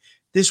between.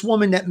 This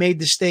woman that made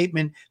the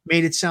statement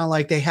made it sound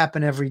like they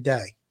happen every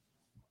day.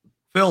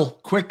 Phil,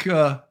 quick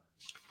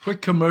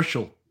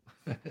commercial.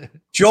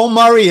 Joe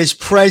Murray is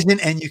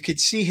present, and you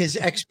could see his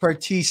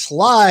expertise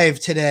live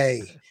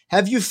today.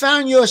 Have you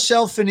found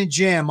yourself in a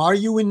jam? Are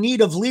you in need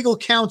of legal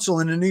counsel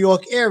in the New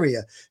York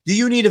area? Do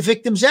you need a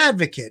victim's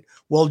advocate?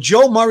 Well,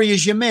 Joe Murray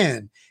is your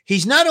man.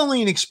 He's not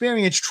only an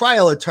experienced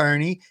trial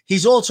attorney,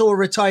 he's also a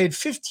retired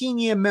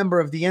 15-year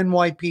member of the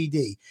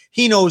NYPD.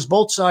 He knows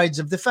both sides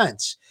of the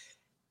fence.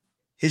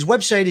 His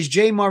website is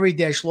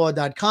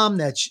jmurray-law.com.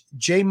 That's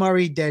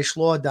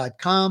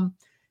jmurray-law.com.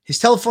 His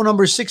telephone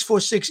number is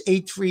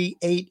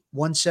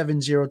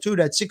 646-838-1702.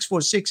 That's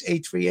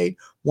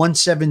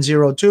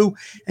 646-838-1702.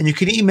 And you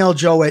can email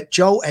Joe at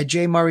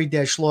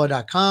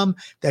joe@jmurray-law.com.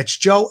 That's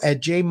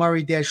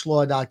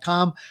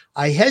joe@jmurray-law.com.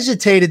 I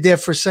hesitated there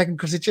for a second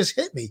because it just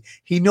hit me.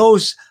 He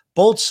knows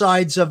both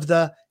sides of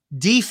the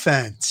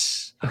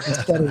defense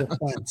instead of the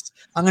fence.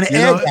 I'm going to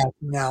add that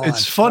from now on.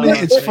 It's funny.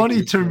 It's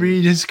funny to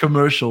read his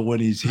commercial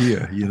when he's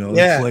here.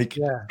 It's like,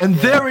 and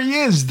there he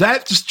is.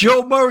 That's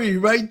Joe Murray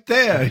right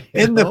there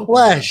in the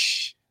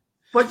flesh.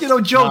 But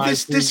Joe,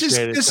 this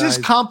is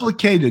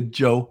complicated,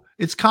 Joe.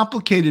 It's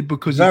complicated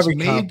because it's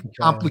made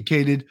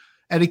complicated,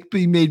 and it could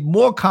be made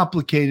more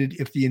complicated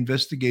if the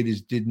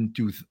investigators didn't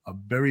do a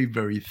very,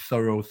 very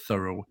thorough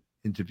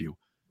interview,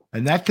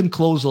 and that can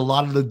close a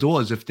lot of the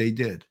doors if they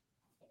did.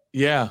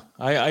 Yeah,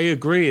 I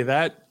agree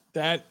that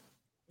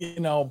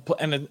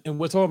and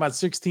we're talking about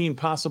 16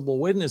 possible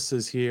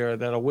witnesses here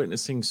that are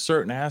witnessing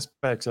certain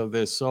aspects of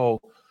this. So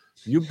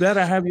you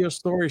better have your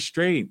story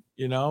straight,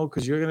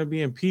 because you're going to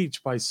be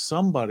impeached by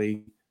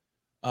somebody.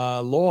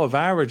 Law of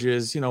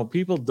averages,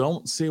 people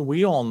don't see.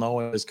 We all know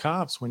as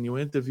cops, when you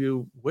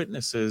interview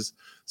witnesses,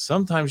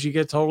 sometimes you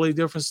get totally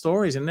different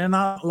stories, and they're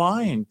not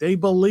lying. They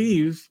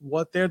believe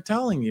what they're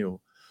telling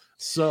you.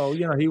 So,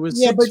 he was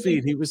 6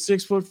 feet, he was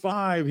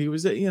 6'5", he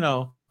was,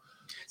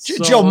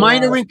 Joe,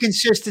 minor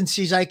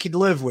inconsistencies I could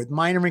live with,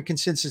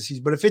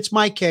 but if it's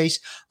my case,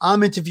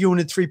 I'm interviewing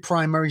the three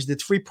primaries. The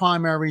three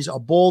primaries are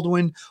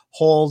Baldwin,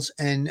 Halls,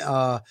 and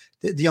the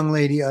young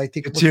lady, I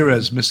think.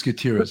 Gutierrez, Miss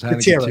Gutierrez.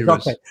 Gutierrez.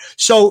 Okay.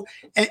 So,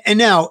 and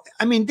now,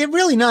 they're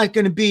really not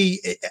going to be,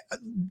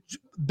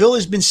 Bill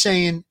has been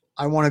saying,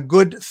 I want a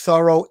good,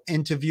 thorough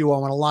interview. I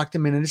want to lock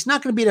them in, and it's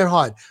not going to be that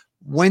hard.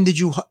 When did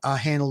you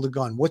handle the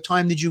gun? What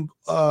time did you,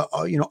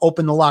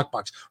 open the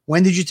lockbox?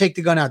 When did you take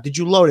the gun out? Did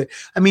you load it?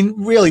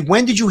 Really,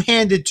 when did you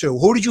hand it to?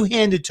 Who did you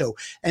hand it to?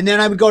 And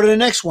then I would go to the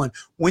next one.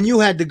 When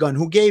you had the gun,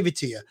 who gave it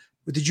to you?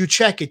 Did you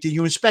check it? Did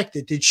you inspect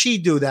it? Did she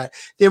do that?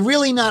 They're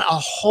really not a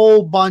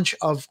whole bunch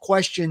of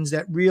questions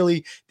that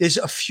really, there's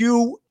a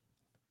few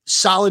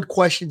solid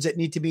questions that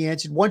need to be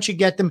answered. Once you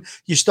get them,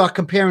 you start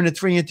comparing the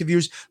three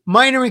interviews.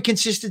 Minor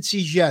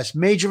inconsistencies, yes.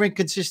 Major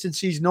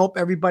inconsistencies, nope.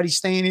 Everybody's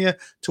staying here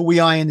till we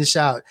iron this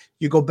out.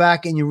 You go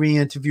back and you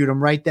re-interview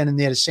them right then and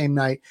there the same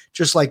night,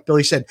 just like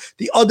Billy said.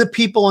 The other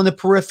people on the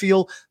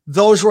peripheral,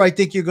 those where I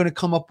think you're going to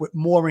come up with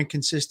more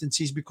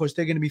inconsistencies because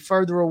they're going to be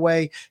further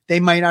away.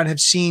 They might not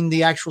have seen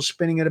the actual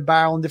spinning of the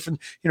barrel and different,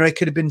 it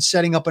could have been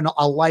setting up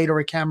a light or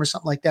a camera,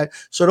 something like that.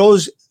 So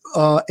those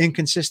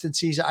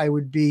inconsistencies I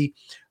would be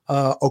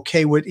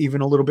okay with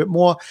even a little bit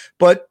more.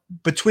 But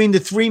between the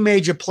three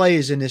major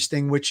players in this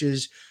thing, which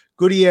is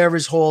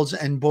Gutierrez, Halls,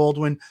 and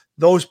Baldwin,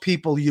 those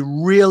people, you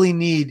really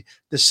need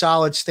the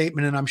solid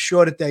statement. And I'm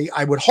sure that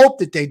I would hope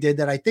that they did,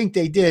 that I think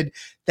they did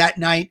that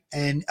night,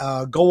 and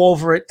go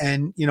over it.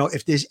 And,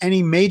 if there's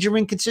any major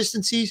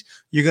inconsistencies,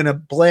 you're going to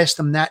blast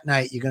them that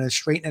night. You're going to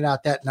straighten it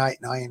out that night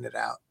and iron it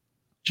out.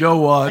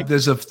 Joe,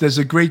 there's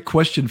a great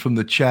question from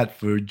the chat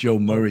for Joe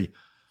Murray.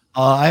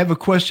 I have a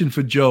question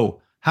for Joe.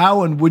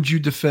 How and would you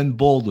defend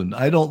Baldwin?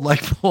 I don't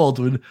like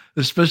Baldwin,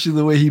 especially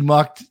the way he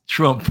mocked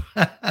Trump.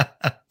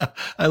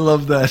 I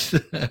love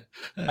that.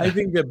 I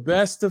think the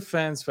best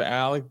defense for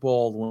Alec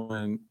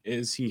Baldwin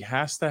is he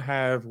has to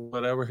have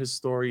whatever his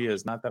story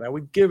is. Not that I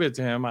would give it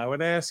to him. I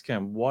would ask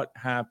him what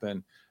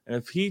happened. And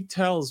if he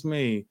tells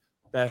me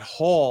that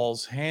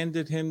Halls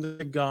handed him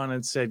the gun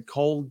and said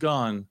cold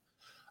gun,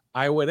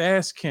 I would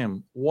ask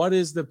him, what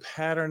is the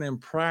pattern in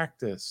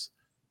practice?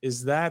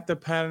 Is that the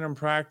pattern in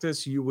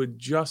practice? You would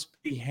just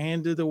be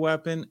handed the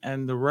weapon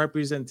and the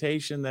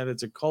representation that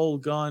it's a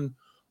cold gun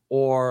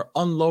or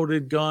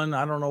unloaded gun.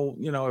 I don't know,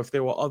 if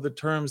there were other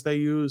terms they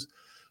use.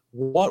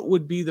 What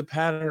would be the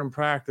pattern in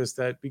practice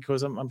that,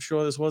 because I'm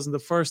sure this wasn't the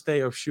first day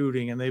of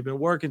shooting and they've been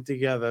working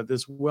together,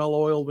 this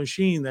well-oiled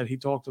machine that he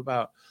talked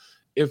about.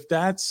 If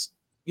that's,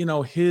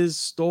 his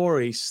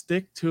story,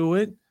 stick to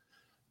it.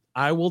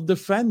 I will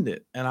defend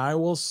it, and I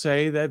will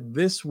say that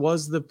this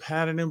was the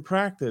pattern in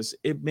practice.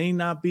 It may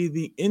not be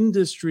the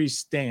industry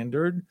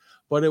standard,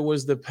 but it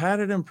was the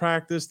pattern in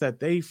practice that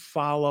they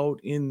followed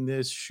in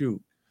this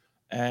shoot.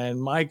 And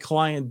my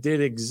client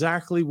did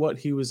exactly what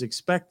he was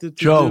expected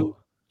to do.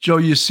 Joe,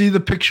 you see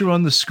the picture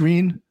on the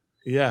screen?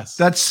 Yes.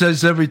 That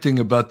says everything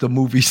about the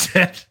movie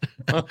set.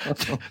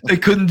 They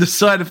couldn't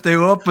decide if they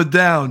were up or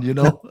down,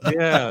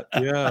 Yeah.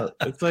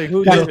 It's like,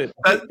 who did it?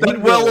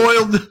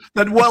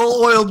 That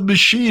well-oiled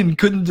machine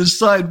couldn't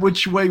decide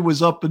which way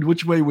was up and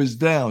which way was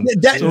down.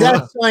 That's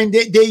fine.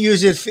 They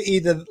use it for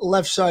either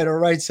left side or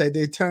right side.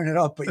 They turn it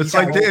up. But it's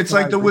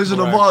like the Wizard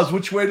of Oz.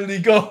 Which way did he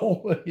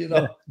go?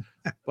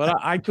 But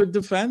I could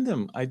defend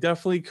him. I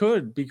definitely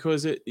could,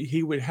 because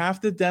he would have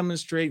to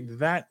demonstrate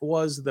that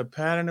was the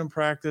pattern in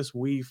practice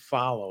we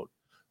followed.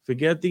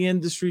 Forget the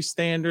industry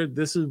standard.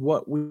 This is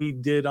what we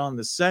did on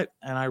the set,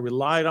 and I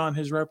relied on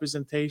his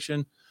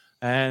representation.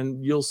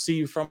 And you'll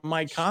see from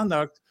my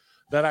conduct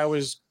that I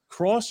was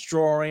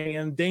cross-drawing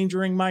and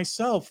endangering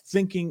myself,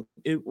 thinking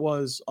it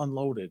was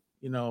unloaded,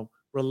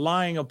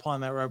 relying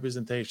upon that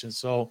representation.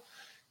 So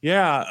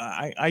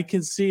Yeah, I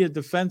can see a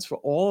defense for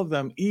all of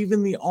them.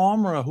 Even the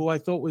armorer, who I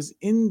thought was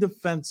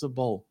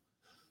indefensible.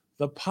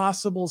 The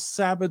possible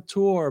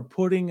saboteur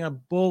putting a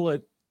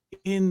bullet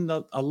in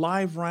a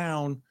live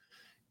round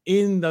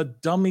in the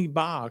dummy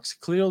box,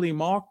 clearly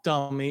marked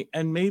dummy,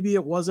 and maybe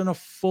it wasn't a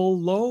full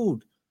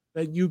load,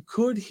 that you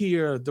could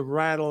hear the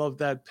rattle of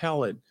that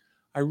pellet.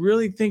 I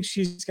really think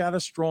she's got a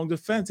strong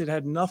defense. It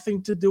had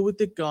nothing to do with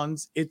the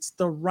guns. It's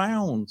the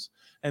rounds.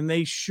 And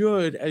they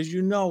should, as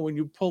you know, when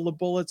you pull the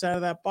bullets out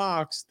of that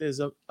box, there's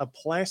a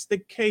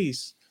plastic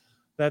case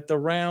that the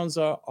rounds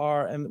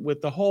are and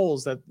with the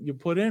holes that you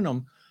put in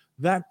them.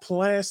 That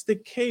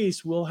plastic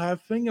case will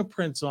have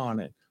fingerprints on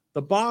it.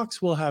 The box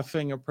will have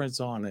fingerprints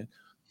on it.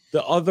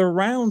 The other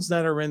rounds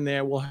that are in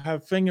there will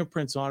have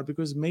fingerprints on it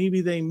because maybe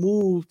they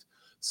moved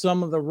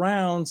some of the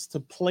rounds to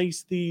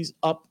place these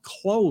up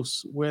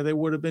close where they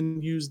would have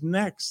been used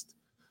next.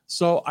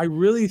 So I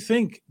really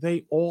think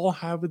they all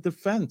have a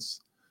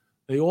defense.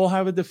 They all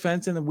have a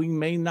defense, and we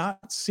may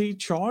not see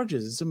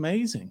charges. It's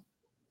amazing.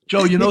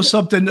 Joe, you know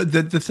something?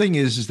 The thing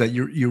is that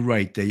you're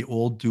right. They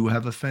all do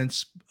have a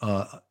defense.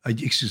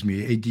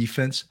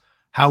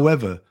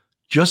 However,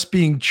 just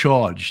being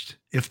charged,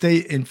 if they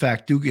in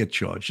fact do get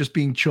charged, just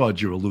being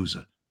charged, you're a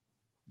loser.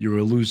 You're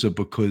a loser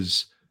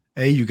because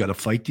A, you got to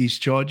fight these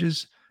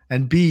charges,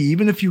 and B,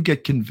 even if you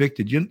get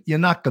convicted, you're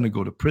not going to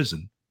go to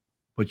prison,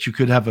 but you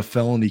could have a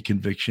felony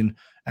conviction.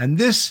 And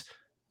this,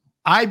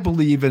 I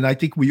believe, and I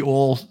think we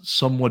all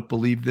somewhat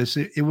believe this,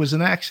 it was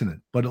an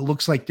accident, but it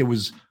looks like there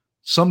was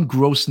some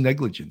gross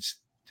negligence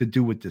to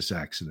do with this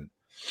accident.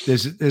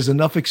 There's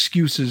enough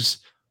excuses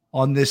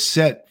on this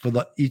set for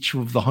each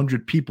of the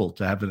 100 people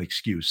to have an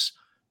excuse,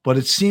 but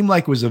it seemed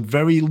like it was a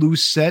very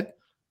loose set,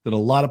 that a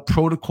lot of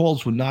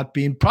protocols were not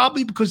being,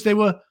 probably because they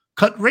were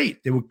cut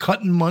rate. They were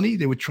cutting money.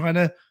 They were trying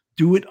to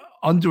do it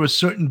under a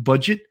certain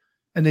budget.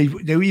 And they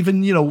were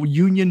even,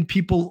 union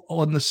people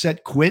on the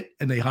set quit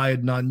and they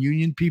hired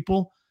non-union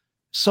people.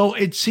 So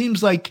it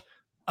seems like,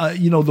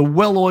 the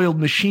well-oiled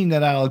machine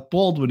that Alec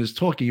Baldwin is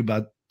talking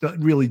about that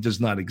really does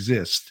not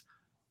exist.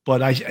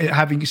 But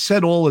having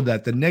said all of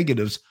that, the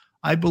negatives,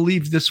 I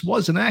believe this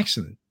was an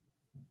accident.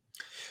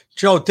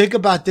 Joe, think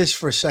about this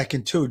for a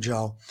second too,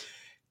 Joe.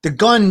 The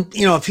gun,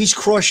 if he's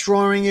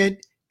cross-drawing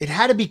it, it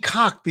had to be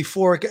cocked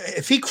before.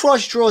 If he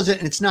cross-draws it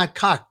and it's not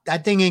cocked,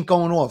 that thing ain't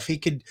going off. He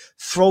could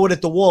throw it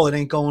at the wall. It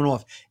ain't going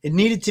off. It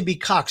needed to be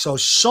cocked. So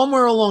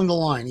somewhere along the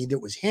line, either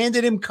it was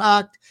handed him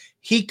cocked,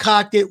 he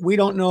cocked it. We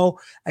don't know.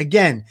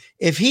 Again,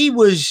 if he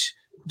was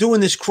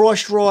doing this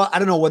cross-draw, I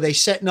don't know, were they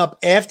setting up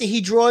after he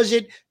draws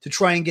it to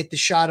try and get the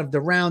shot of the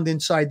round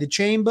inside the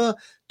chamber?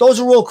 Those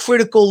are all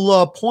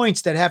critical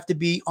points that have to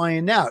be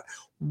ironed out.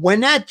 When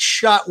that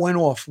shot went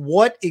off,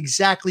 what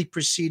exactly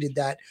preceded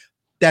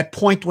that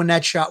point when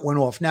that shot went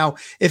off? Now,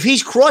 if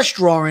he's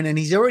cross-drawing and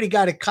he's already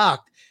got it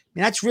cocked,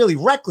 that's really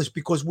reckless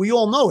because we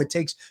all know it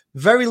takes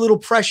very little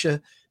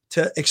pressure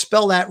to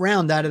expel that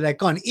round out of that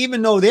gun.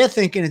 Even though they're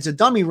thinking it's a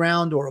dummy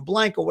round or a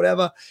blank or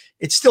whatever,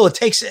 it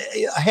takes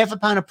a half a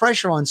pound of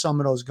pressure on some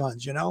of those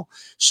guns,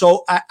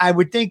 So I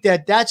would think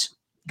that that's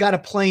got to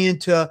play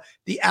into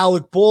the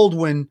Alec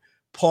Baldwin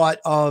part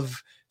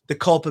of the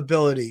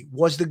culpability.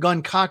 Was the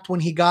gun cocked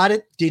when he got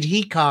it? Did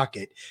he cock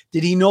it?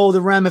 Did he know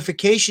the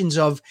ramifications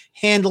of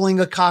handling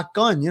a cocked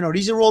gun?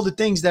 These are all the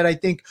things that I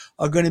think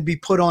are going to be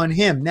put on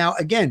him. Now,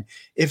 again,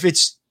 if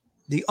it's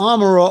the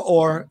armorer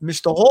or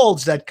Mr.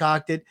 Halls that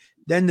cocked it,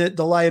 then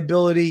the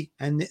liability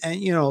and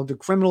the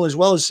criminal as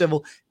well as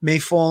civil may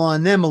fall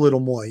on them a little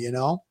more,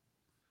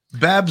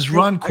 Babs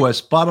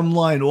Ronquest, bottom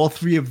line, all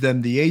three of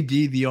them, the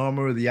AD, the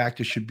armorer, the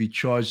actor, should be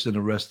charged and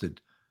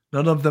arrested.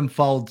 None of them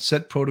followed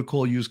set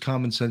protocol, used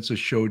common sense, or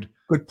showed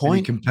good point.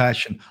 Any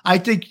compassion. I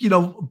think,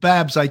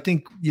 Babs,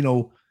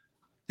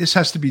 this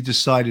has to be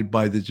decided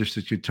by the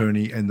district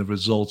attorney and the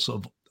results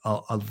of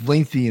a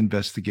lengthy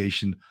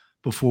investigation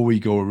before we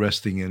go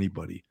arresting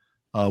anybody.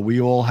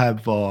 We all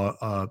have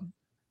the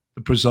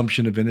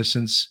presumption of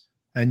innocence.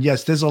 And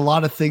yes, there's a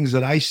lot of things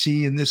that I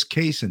see in this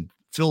case, and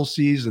Phil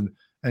sees,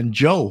 and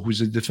Joe, who's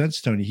a defense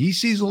attorney, he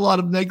sees a lot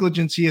of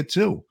negligence here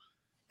too.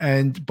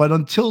 But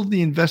until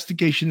the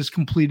investigation is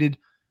completed,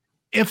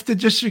 if the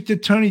district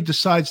attorney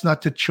decides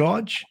not to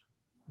charge,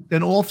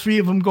 then all three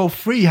of them go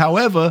free.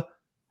 However,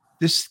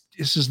 this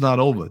is not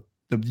over.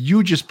 The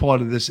hugest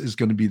part of this is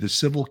going to be the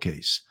civil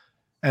case.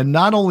 And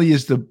not only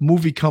is the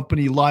movie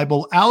company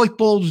liable, Alec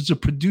Baldwin's a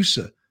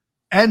producer.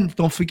 And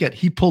don't forget,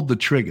 he pulled the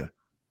trigger.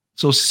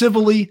 So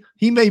civilly,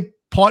 he may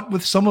part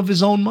with some of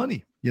his own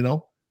money,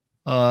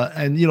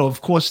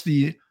 of course,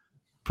 the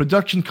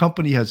production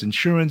company has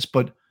insurance,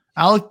 but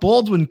Alec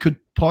Baldwin could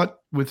part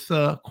with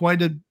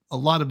quite a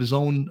lot of his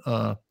own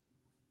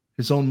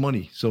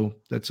money. So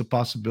that's a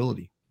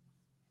possibility.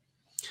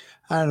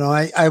 I don't know.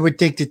 I would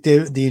think that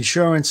the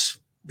insurance,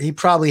 he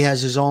probably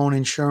has his own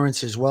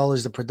insurance as well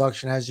as the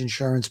production has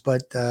insurance.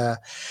 But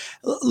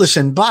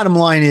listen, bottom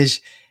line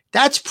is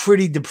that's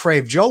pretty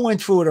depraved. Joe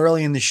went through it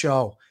early in the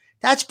show.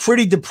 That's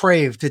pretty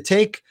depraved to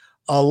take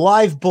a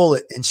live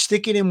bullet and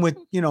stick it in with,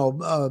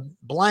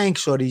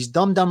 blanks or these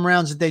dumb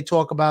rounds that they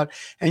talk about,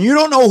 and you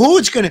don't know who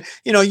it's going to,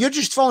 you're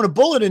just throwing a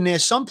bullet in there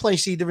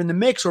someplace, either in the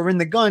mix or in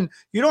the gun.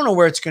 You don't know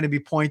where it's going to be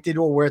pointed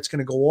or where it's going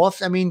to go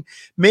off. I mean,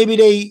 maybe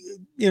they,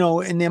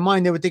 in their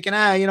mind, they were thinking,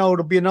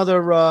 it'll be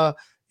another,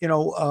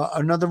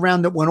 another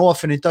round that went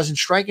off and it doesn't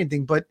strike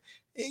anything. But,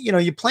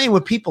 you're playing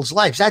with people's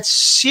lives. That's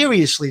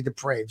seriously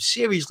depraved.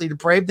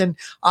 And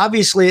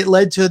obviously it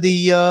led to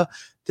the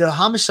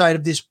homicide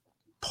of this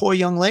poor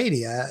young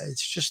lady.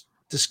 It's just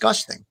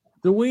disgusting.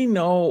 Do we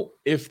know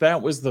if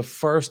that was the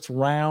first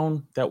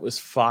round that was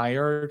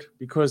fired?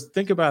 Because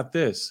think about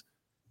this.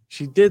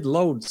 She did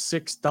load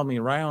 6 dummy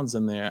rounds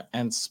in there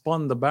and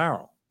spun the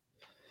barrel.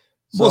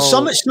 Well,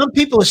 some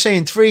people are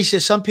saying 3,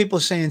 some people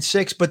are saying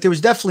 6, but there was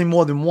definitely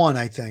more than one,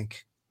 I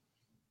think.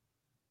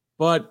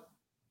 But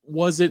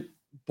was it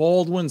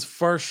Baldwin's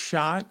first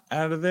shot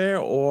out of there,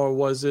 or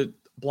was it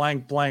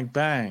blank, blank,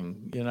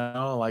 bang,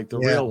 like the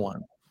real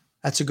one?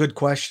 That's a good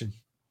question.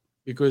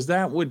 Because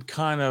that would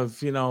kind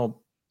of,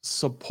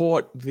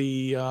 support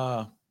the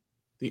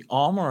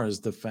armorer's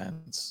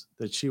defense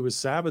that she was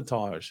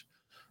sabotaged.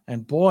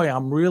 And boy,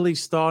 I'm really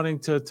starting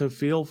to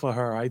feel for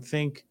her. I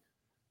think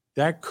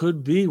that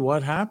could be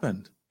what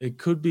happened. It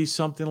could be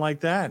something like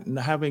that, and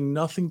having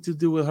nothing to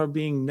do with her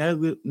being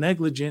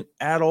negligent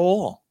at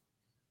all,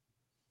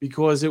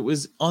 because it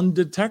was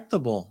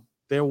undetectable.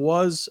 There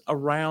was a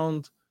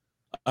round,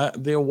 a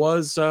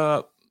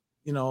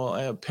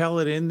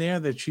pellet in there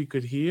that she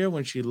could hear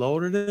when she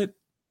loaded it.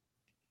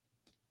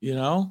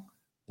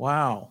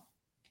 Wow.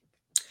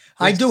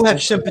 I do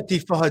have sympathy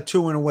for her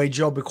too, in a way,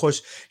 Joe,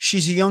 because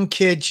she's a young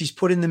kid. She's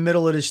put in the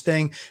middle of this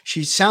thing.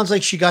 She sounds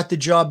like she got the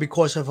job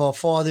because of her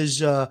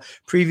father's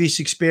previous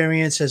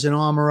experience as an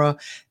armorer,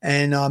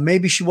 and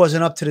maybe she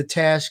wasn't up to the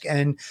task.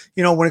 And,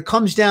 when it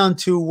comes down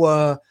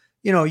to,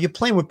 you're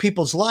playing with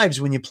people's lives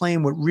when you're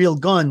playing with real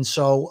guns.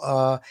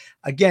 So,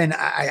 again,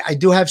 I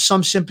do have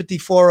some sympathy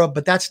for her,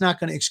 but that's not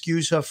going to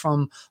excuse her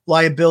from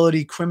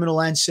liability, criminal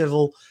and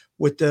civil,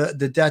 with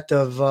the death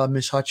of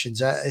Miss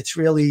Hutchins. It's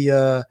really,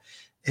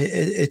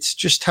 it's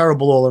just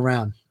terrible all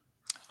around.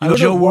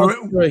 Joe,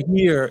 we're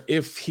here.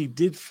 If he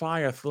did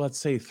fire, let's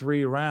say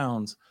 3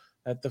 rounds,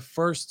 that the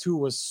first 2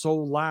 was so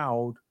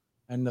loud,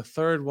 and the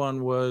third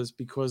one was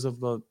because of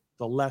the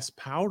less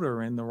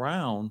powder in the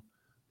round,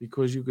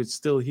 because you could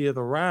still hear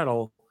the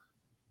rattle.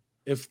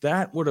 If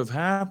that would have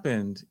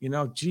happened,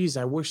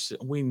 I wish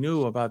we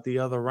knew about the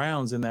other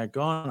rounds in that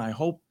gun. I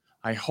hope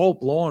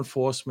law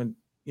enforcement,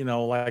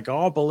 like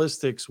our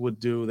ballistics would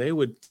do, they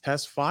would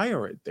test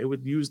fire it. They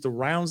would use the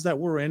rounds that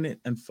were in it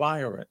and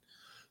fire it.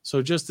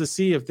 So just to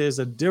see if there's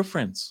a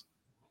difference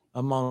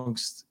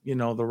amongst,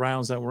 the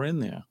rounds that were in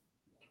there.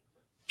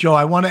 Joe,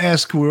 I want to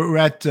ask, we're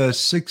at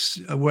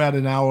 6, we're at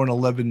 1 hour and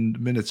 11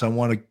 minutes. I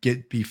want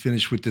to be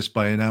finished with this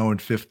by 1 hour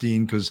and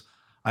 15, because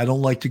I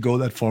don't like to go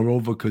that far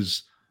over,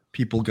 because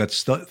people got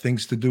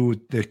things to do.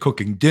 They're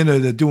cooking dinner.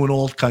 They're doing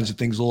all kinds of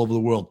things all over the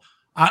world.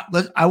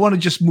 I want to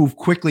just move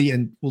quickly,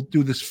 and we'll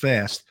do this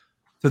fast,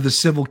 to the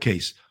civil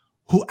case.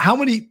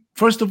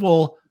 First of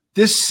all,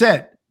 this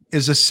set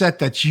is a set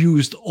that's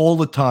used all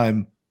the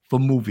time for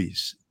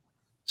movies.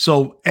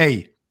 So,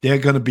 they're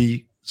going to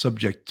be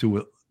subject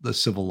to the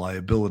civil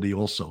liability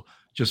also,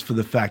 just for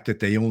the fact that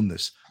they own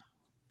this.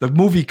 The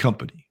movie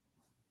company,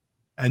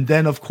 and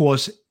then, of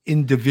course,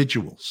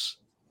 individuals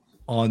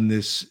on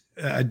this.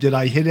 Did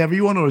I hit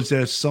everyone, or is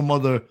there some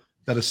other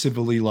that are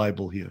civilly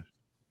liable here?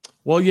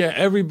 Well, yeah,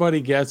 everybody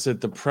gets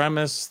it. The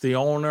premise, the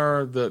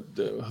owner,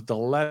 the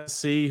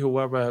lessee,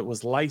 whoever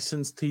was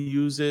licensed to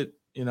use it,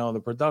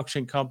 the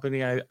production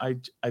company.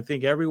 I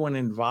think everyone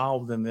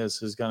involved in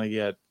this is going to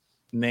get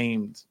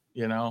named,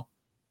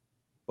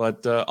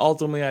 But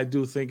ultimately, I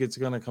do think it's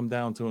going to come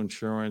down to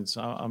insurance.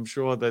 I'm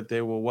sure that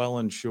they were well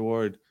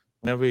insured.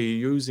 Whenever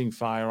you're using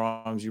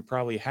firearms, you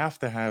probably have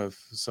to have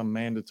some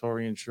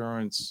mandatory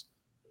insurance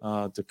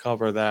to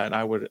cover that.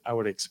 I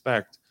would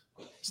expect.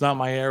 It's not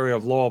my area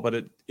of law, but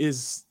it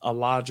is a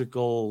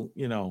logical,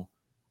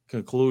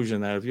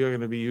 conclusion that if you're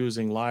going to be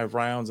using live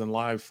rounds and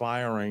live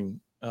firing,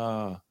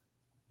 you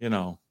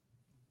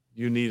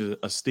need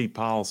a steep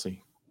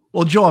policy.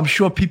 Well, Joe, I'm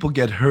sure people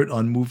get hurt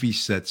on movie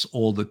sets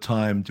all the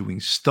time, doing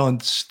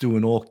stunts,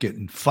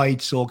 getting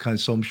fights, all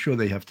kinds. So I'm sure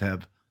they have to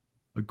have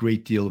a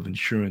great deal of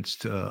insurance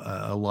to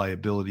a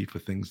liability for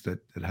things that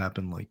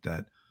happen like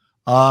that.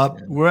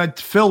 We're at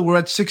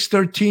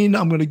 6:13.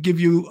 I'm going to give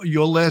you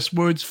your last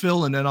words,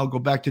 Phil, and then I'll go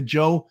back to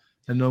Joe,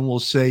 and then we'll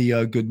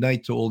say good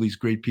night to all these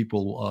great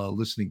people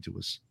listening to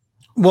us.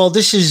 Well,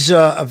 this is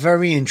a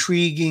very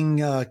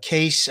intriguing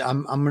case.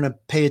 I'm going to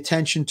pay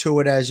attention to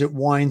it as it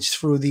winds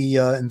through the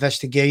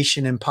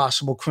investigation and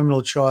possible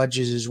criminal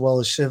charges as well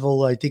as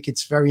civil. I think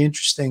it's very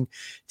interesting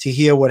to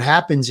hear what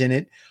happens in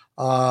it.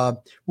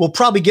 We'll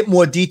probably get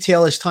more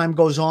detail as time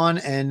goes on,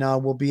 and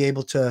we'll be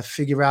able to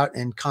figure out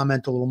and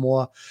comment a little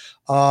more.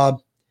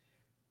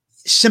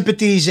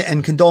 Sympathies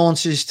and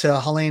condolences to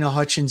Helena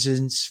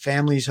Hutchinson's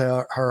families,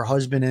 her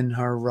husband and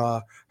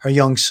her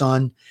young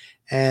son.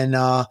 And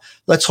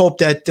let's hope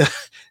that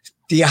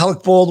the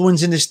Alec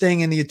Baldwins in this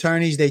thing and the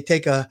attorneys, they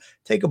take a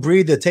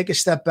breather, take a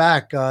step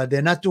back.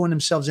 They're not doing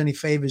themselves any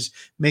favors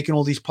making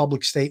all these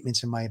public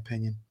statements, in my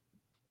opinion.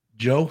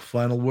 Joe,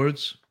 final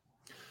words?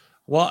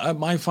 Well,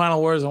 my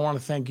final words, I want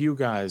to thank you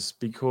guys,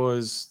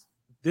 because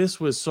this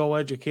was so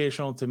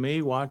educational to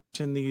me,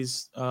 watching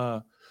these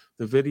the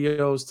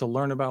videos to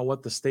learn about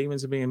what the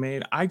statements are being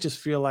made. I just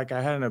feel like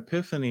I had an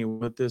epiphany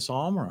with this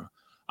armorer.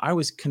 I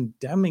was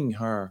condemning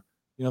her.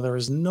 You know, there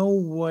is no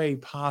way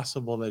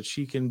possible that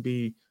she can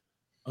be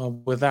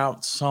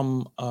without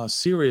some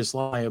serious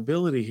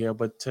liability here.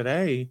 But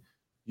today,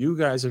 you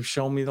guys have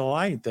shown me the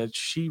light that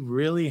she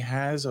really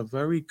has a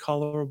very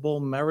colorable,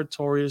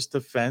 meritorious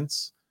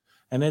defense,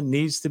 and it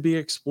needs to be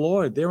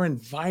explored. They're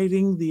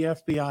inviting the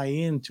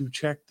FBI in to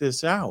check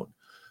this out.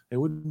 They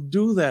wouldn't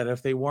do that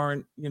if they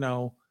weren't,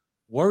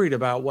 worried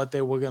about what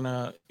they were going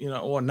to,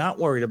 or not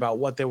worried about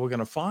what they were going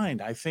to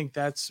find. I think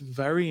that's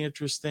very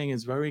interesting.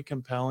 It's very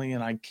compelling,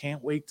 and I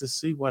can't wait to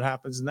see what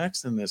happens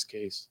next in this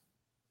case.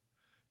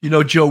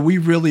 Joe, we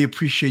really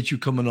appreciate you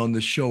coming on the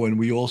show, and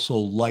we also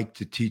like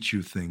to teach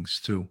you things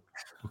too,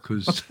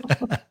 because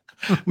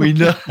we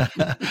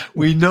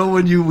know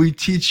when we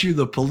teach you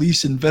the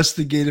police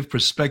investigative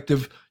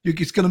perspective,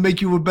 it's going to make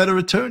you a better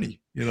attorney.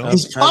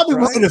 He's probably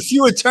one of the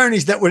few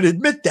attorneys that would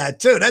admit that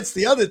too. That's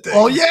the other thing.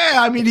 Oh yeah,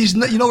 I mean, he's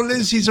not. You know what it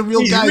is? He's a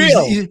real guy.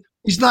 Real.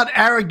 He's not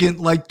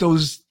arrogant like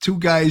those two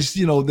guys.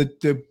 That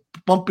they're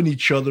bumping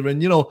each other, and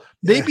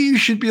maybe you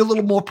should be a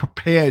little more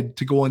prepared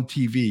to go on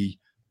TV.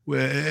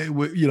 Where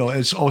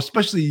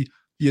especially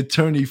the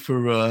attorney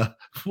for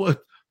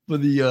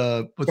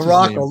Lisa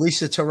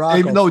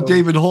Tarraco.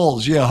 David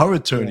Halls. Yeah, her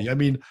attorney. Yeah. I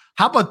mean,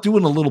 how about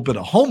doing a little bit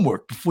of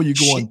homework before you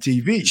go on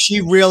TV?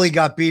 She really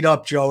got beat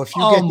up, Joe. If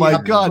you get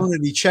the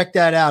opportunity, check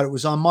that out. It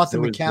was on Martha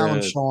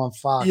McCallum's show on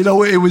Fox.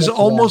 It was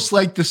almost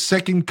like the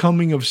second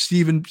coming of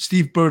Steve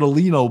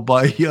Bertolino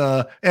by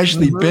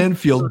Ashley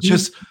Banfield.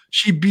 Just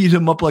she beat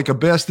him up like a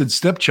bastard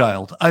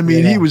stepchild. I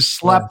mean, he was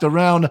slapped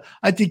around.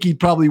 I think he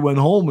probably went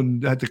home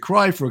and had to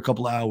cry for a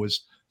couple of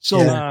hours. So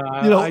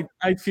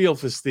I feel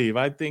for Steve.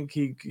 I think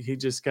he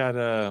just got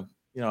a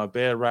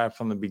bad rap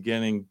from the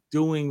beginning,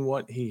 doing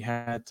what he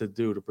had to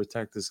do to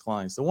protect his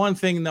clients. The one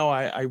thing, though,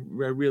 I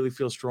really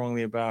feel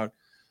strongly about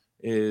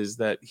is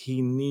that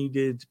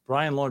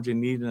Brian Laundrie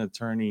needed an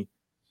attorney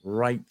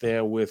right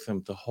there with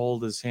him to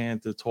hold his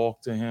hand, to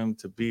talk to him,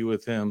 to be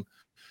with him.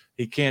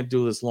 He can't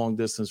do this long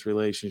distance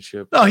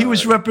relationship. No, he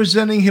was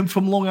representing him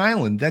from Long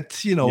Island.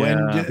 That's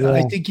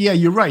I think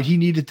you're right. He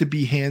needed to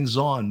be hands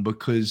on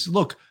because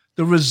look.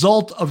 The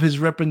result of his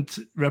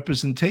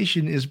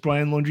representation is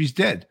Brian Laundrie's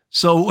dead.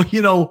 So,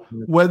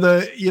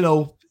 whether,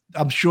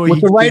 I'm sure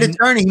with the right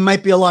attorney, he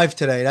might be alive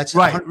today. That's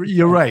right.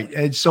 You're right.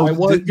 And so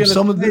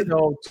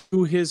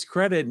to his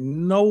credit,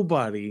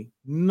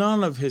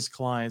 none of his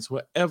clients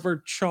were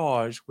ever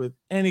charged with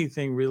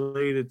anything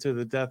related to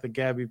the death of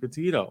Gabby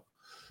Petito.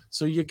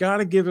 So you got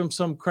to give him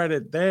some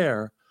credit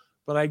there.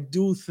 But I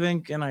do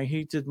think, and I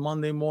hate to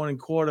Monday morning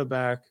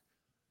quarterback,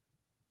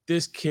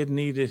 this kid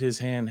needed his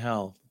hand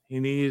held. He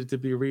needed to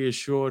be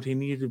reassured. He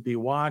needed to be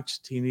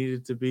watched.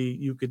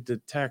 You could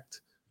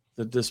detect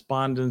the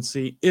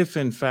despondency if,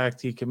 in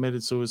fact, he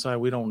committed suicide.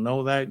 We don't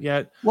know that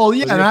yet. Well,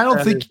 yeah, and I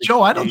don't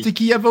think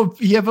he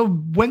ever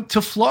went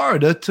to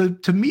Florida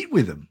to meet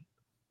with him.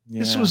 Yeah.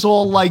 This was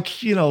all like,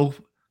 the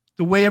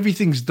way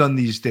everything's done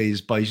these days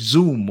by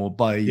Zoom or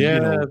by,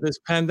 this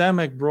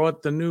pandemic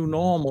brought the new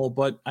normal,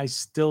 but I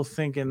still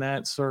think in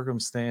that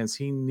circumstance,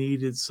 he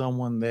needed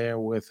someone there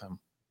with him.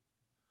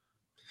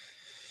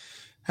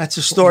 That's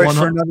a story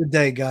for another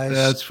day, guys.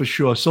 That's for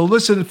sure. So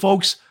listen,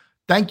 folks,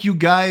 thank you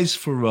guys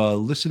for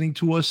listening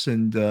to us.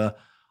 And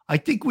I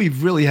think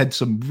we've really had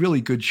some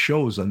really good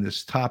shows on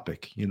this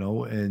topic,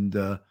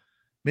 and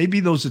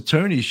maybe those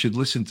attorneys should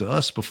listen to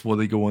us before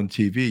they go on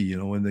TV,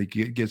 and they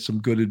get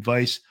some good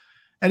advice.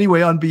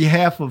 Anyway, on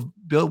behalf of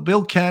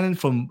Bill Cannon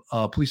from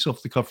Police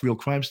Off the Cuff Real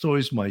Crime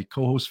Stories, my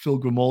co-host Phil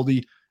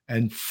Grimaldi,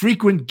 and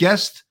frequent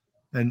guest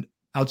and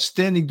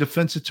outstanding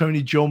defense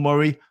attorney Joe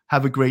Murray,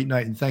 have a great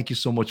night, and thank you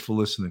so much for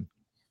listening.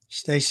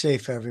 Stay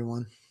safe,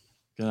 everyone.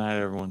 Good night,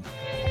 everyone.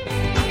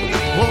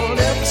 One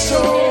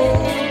episode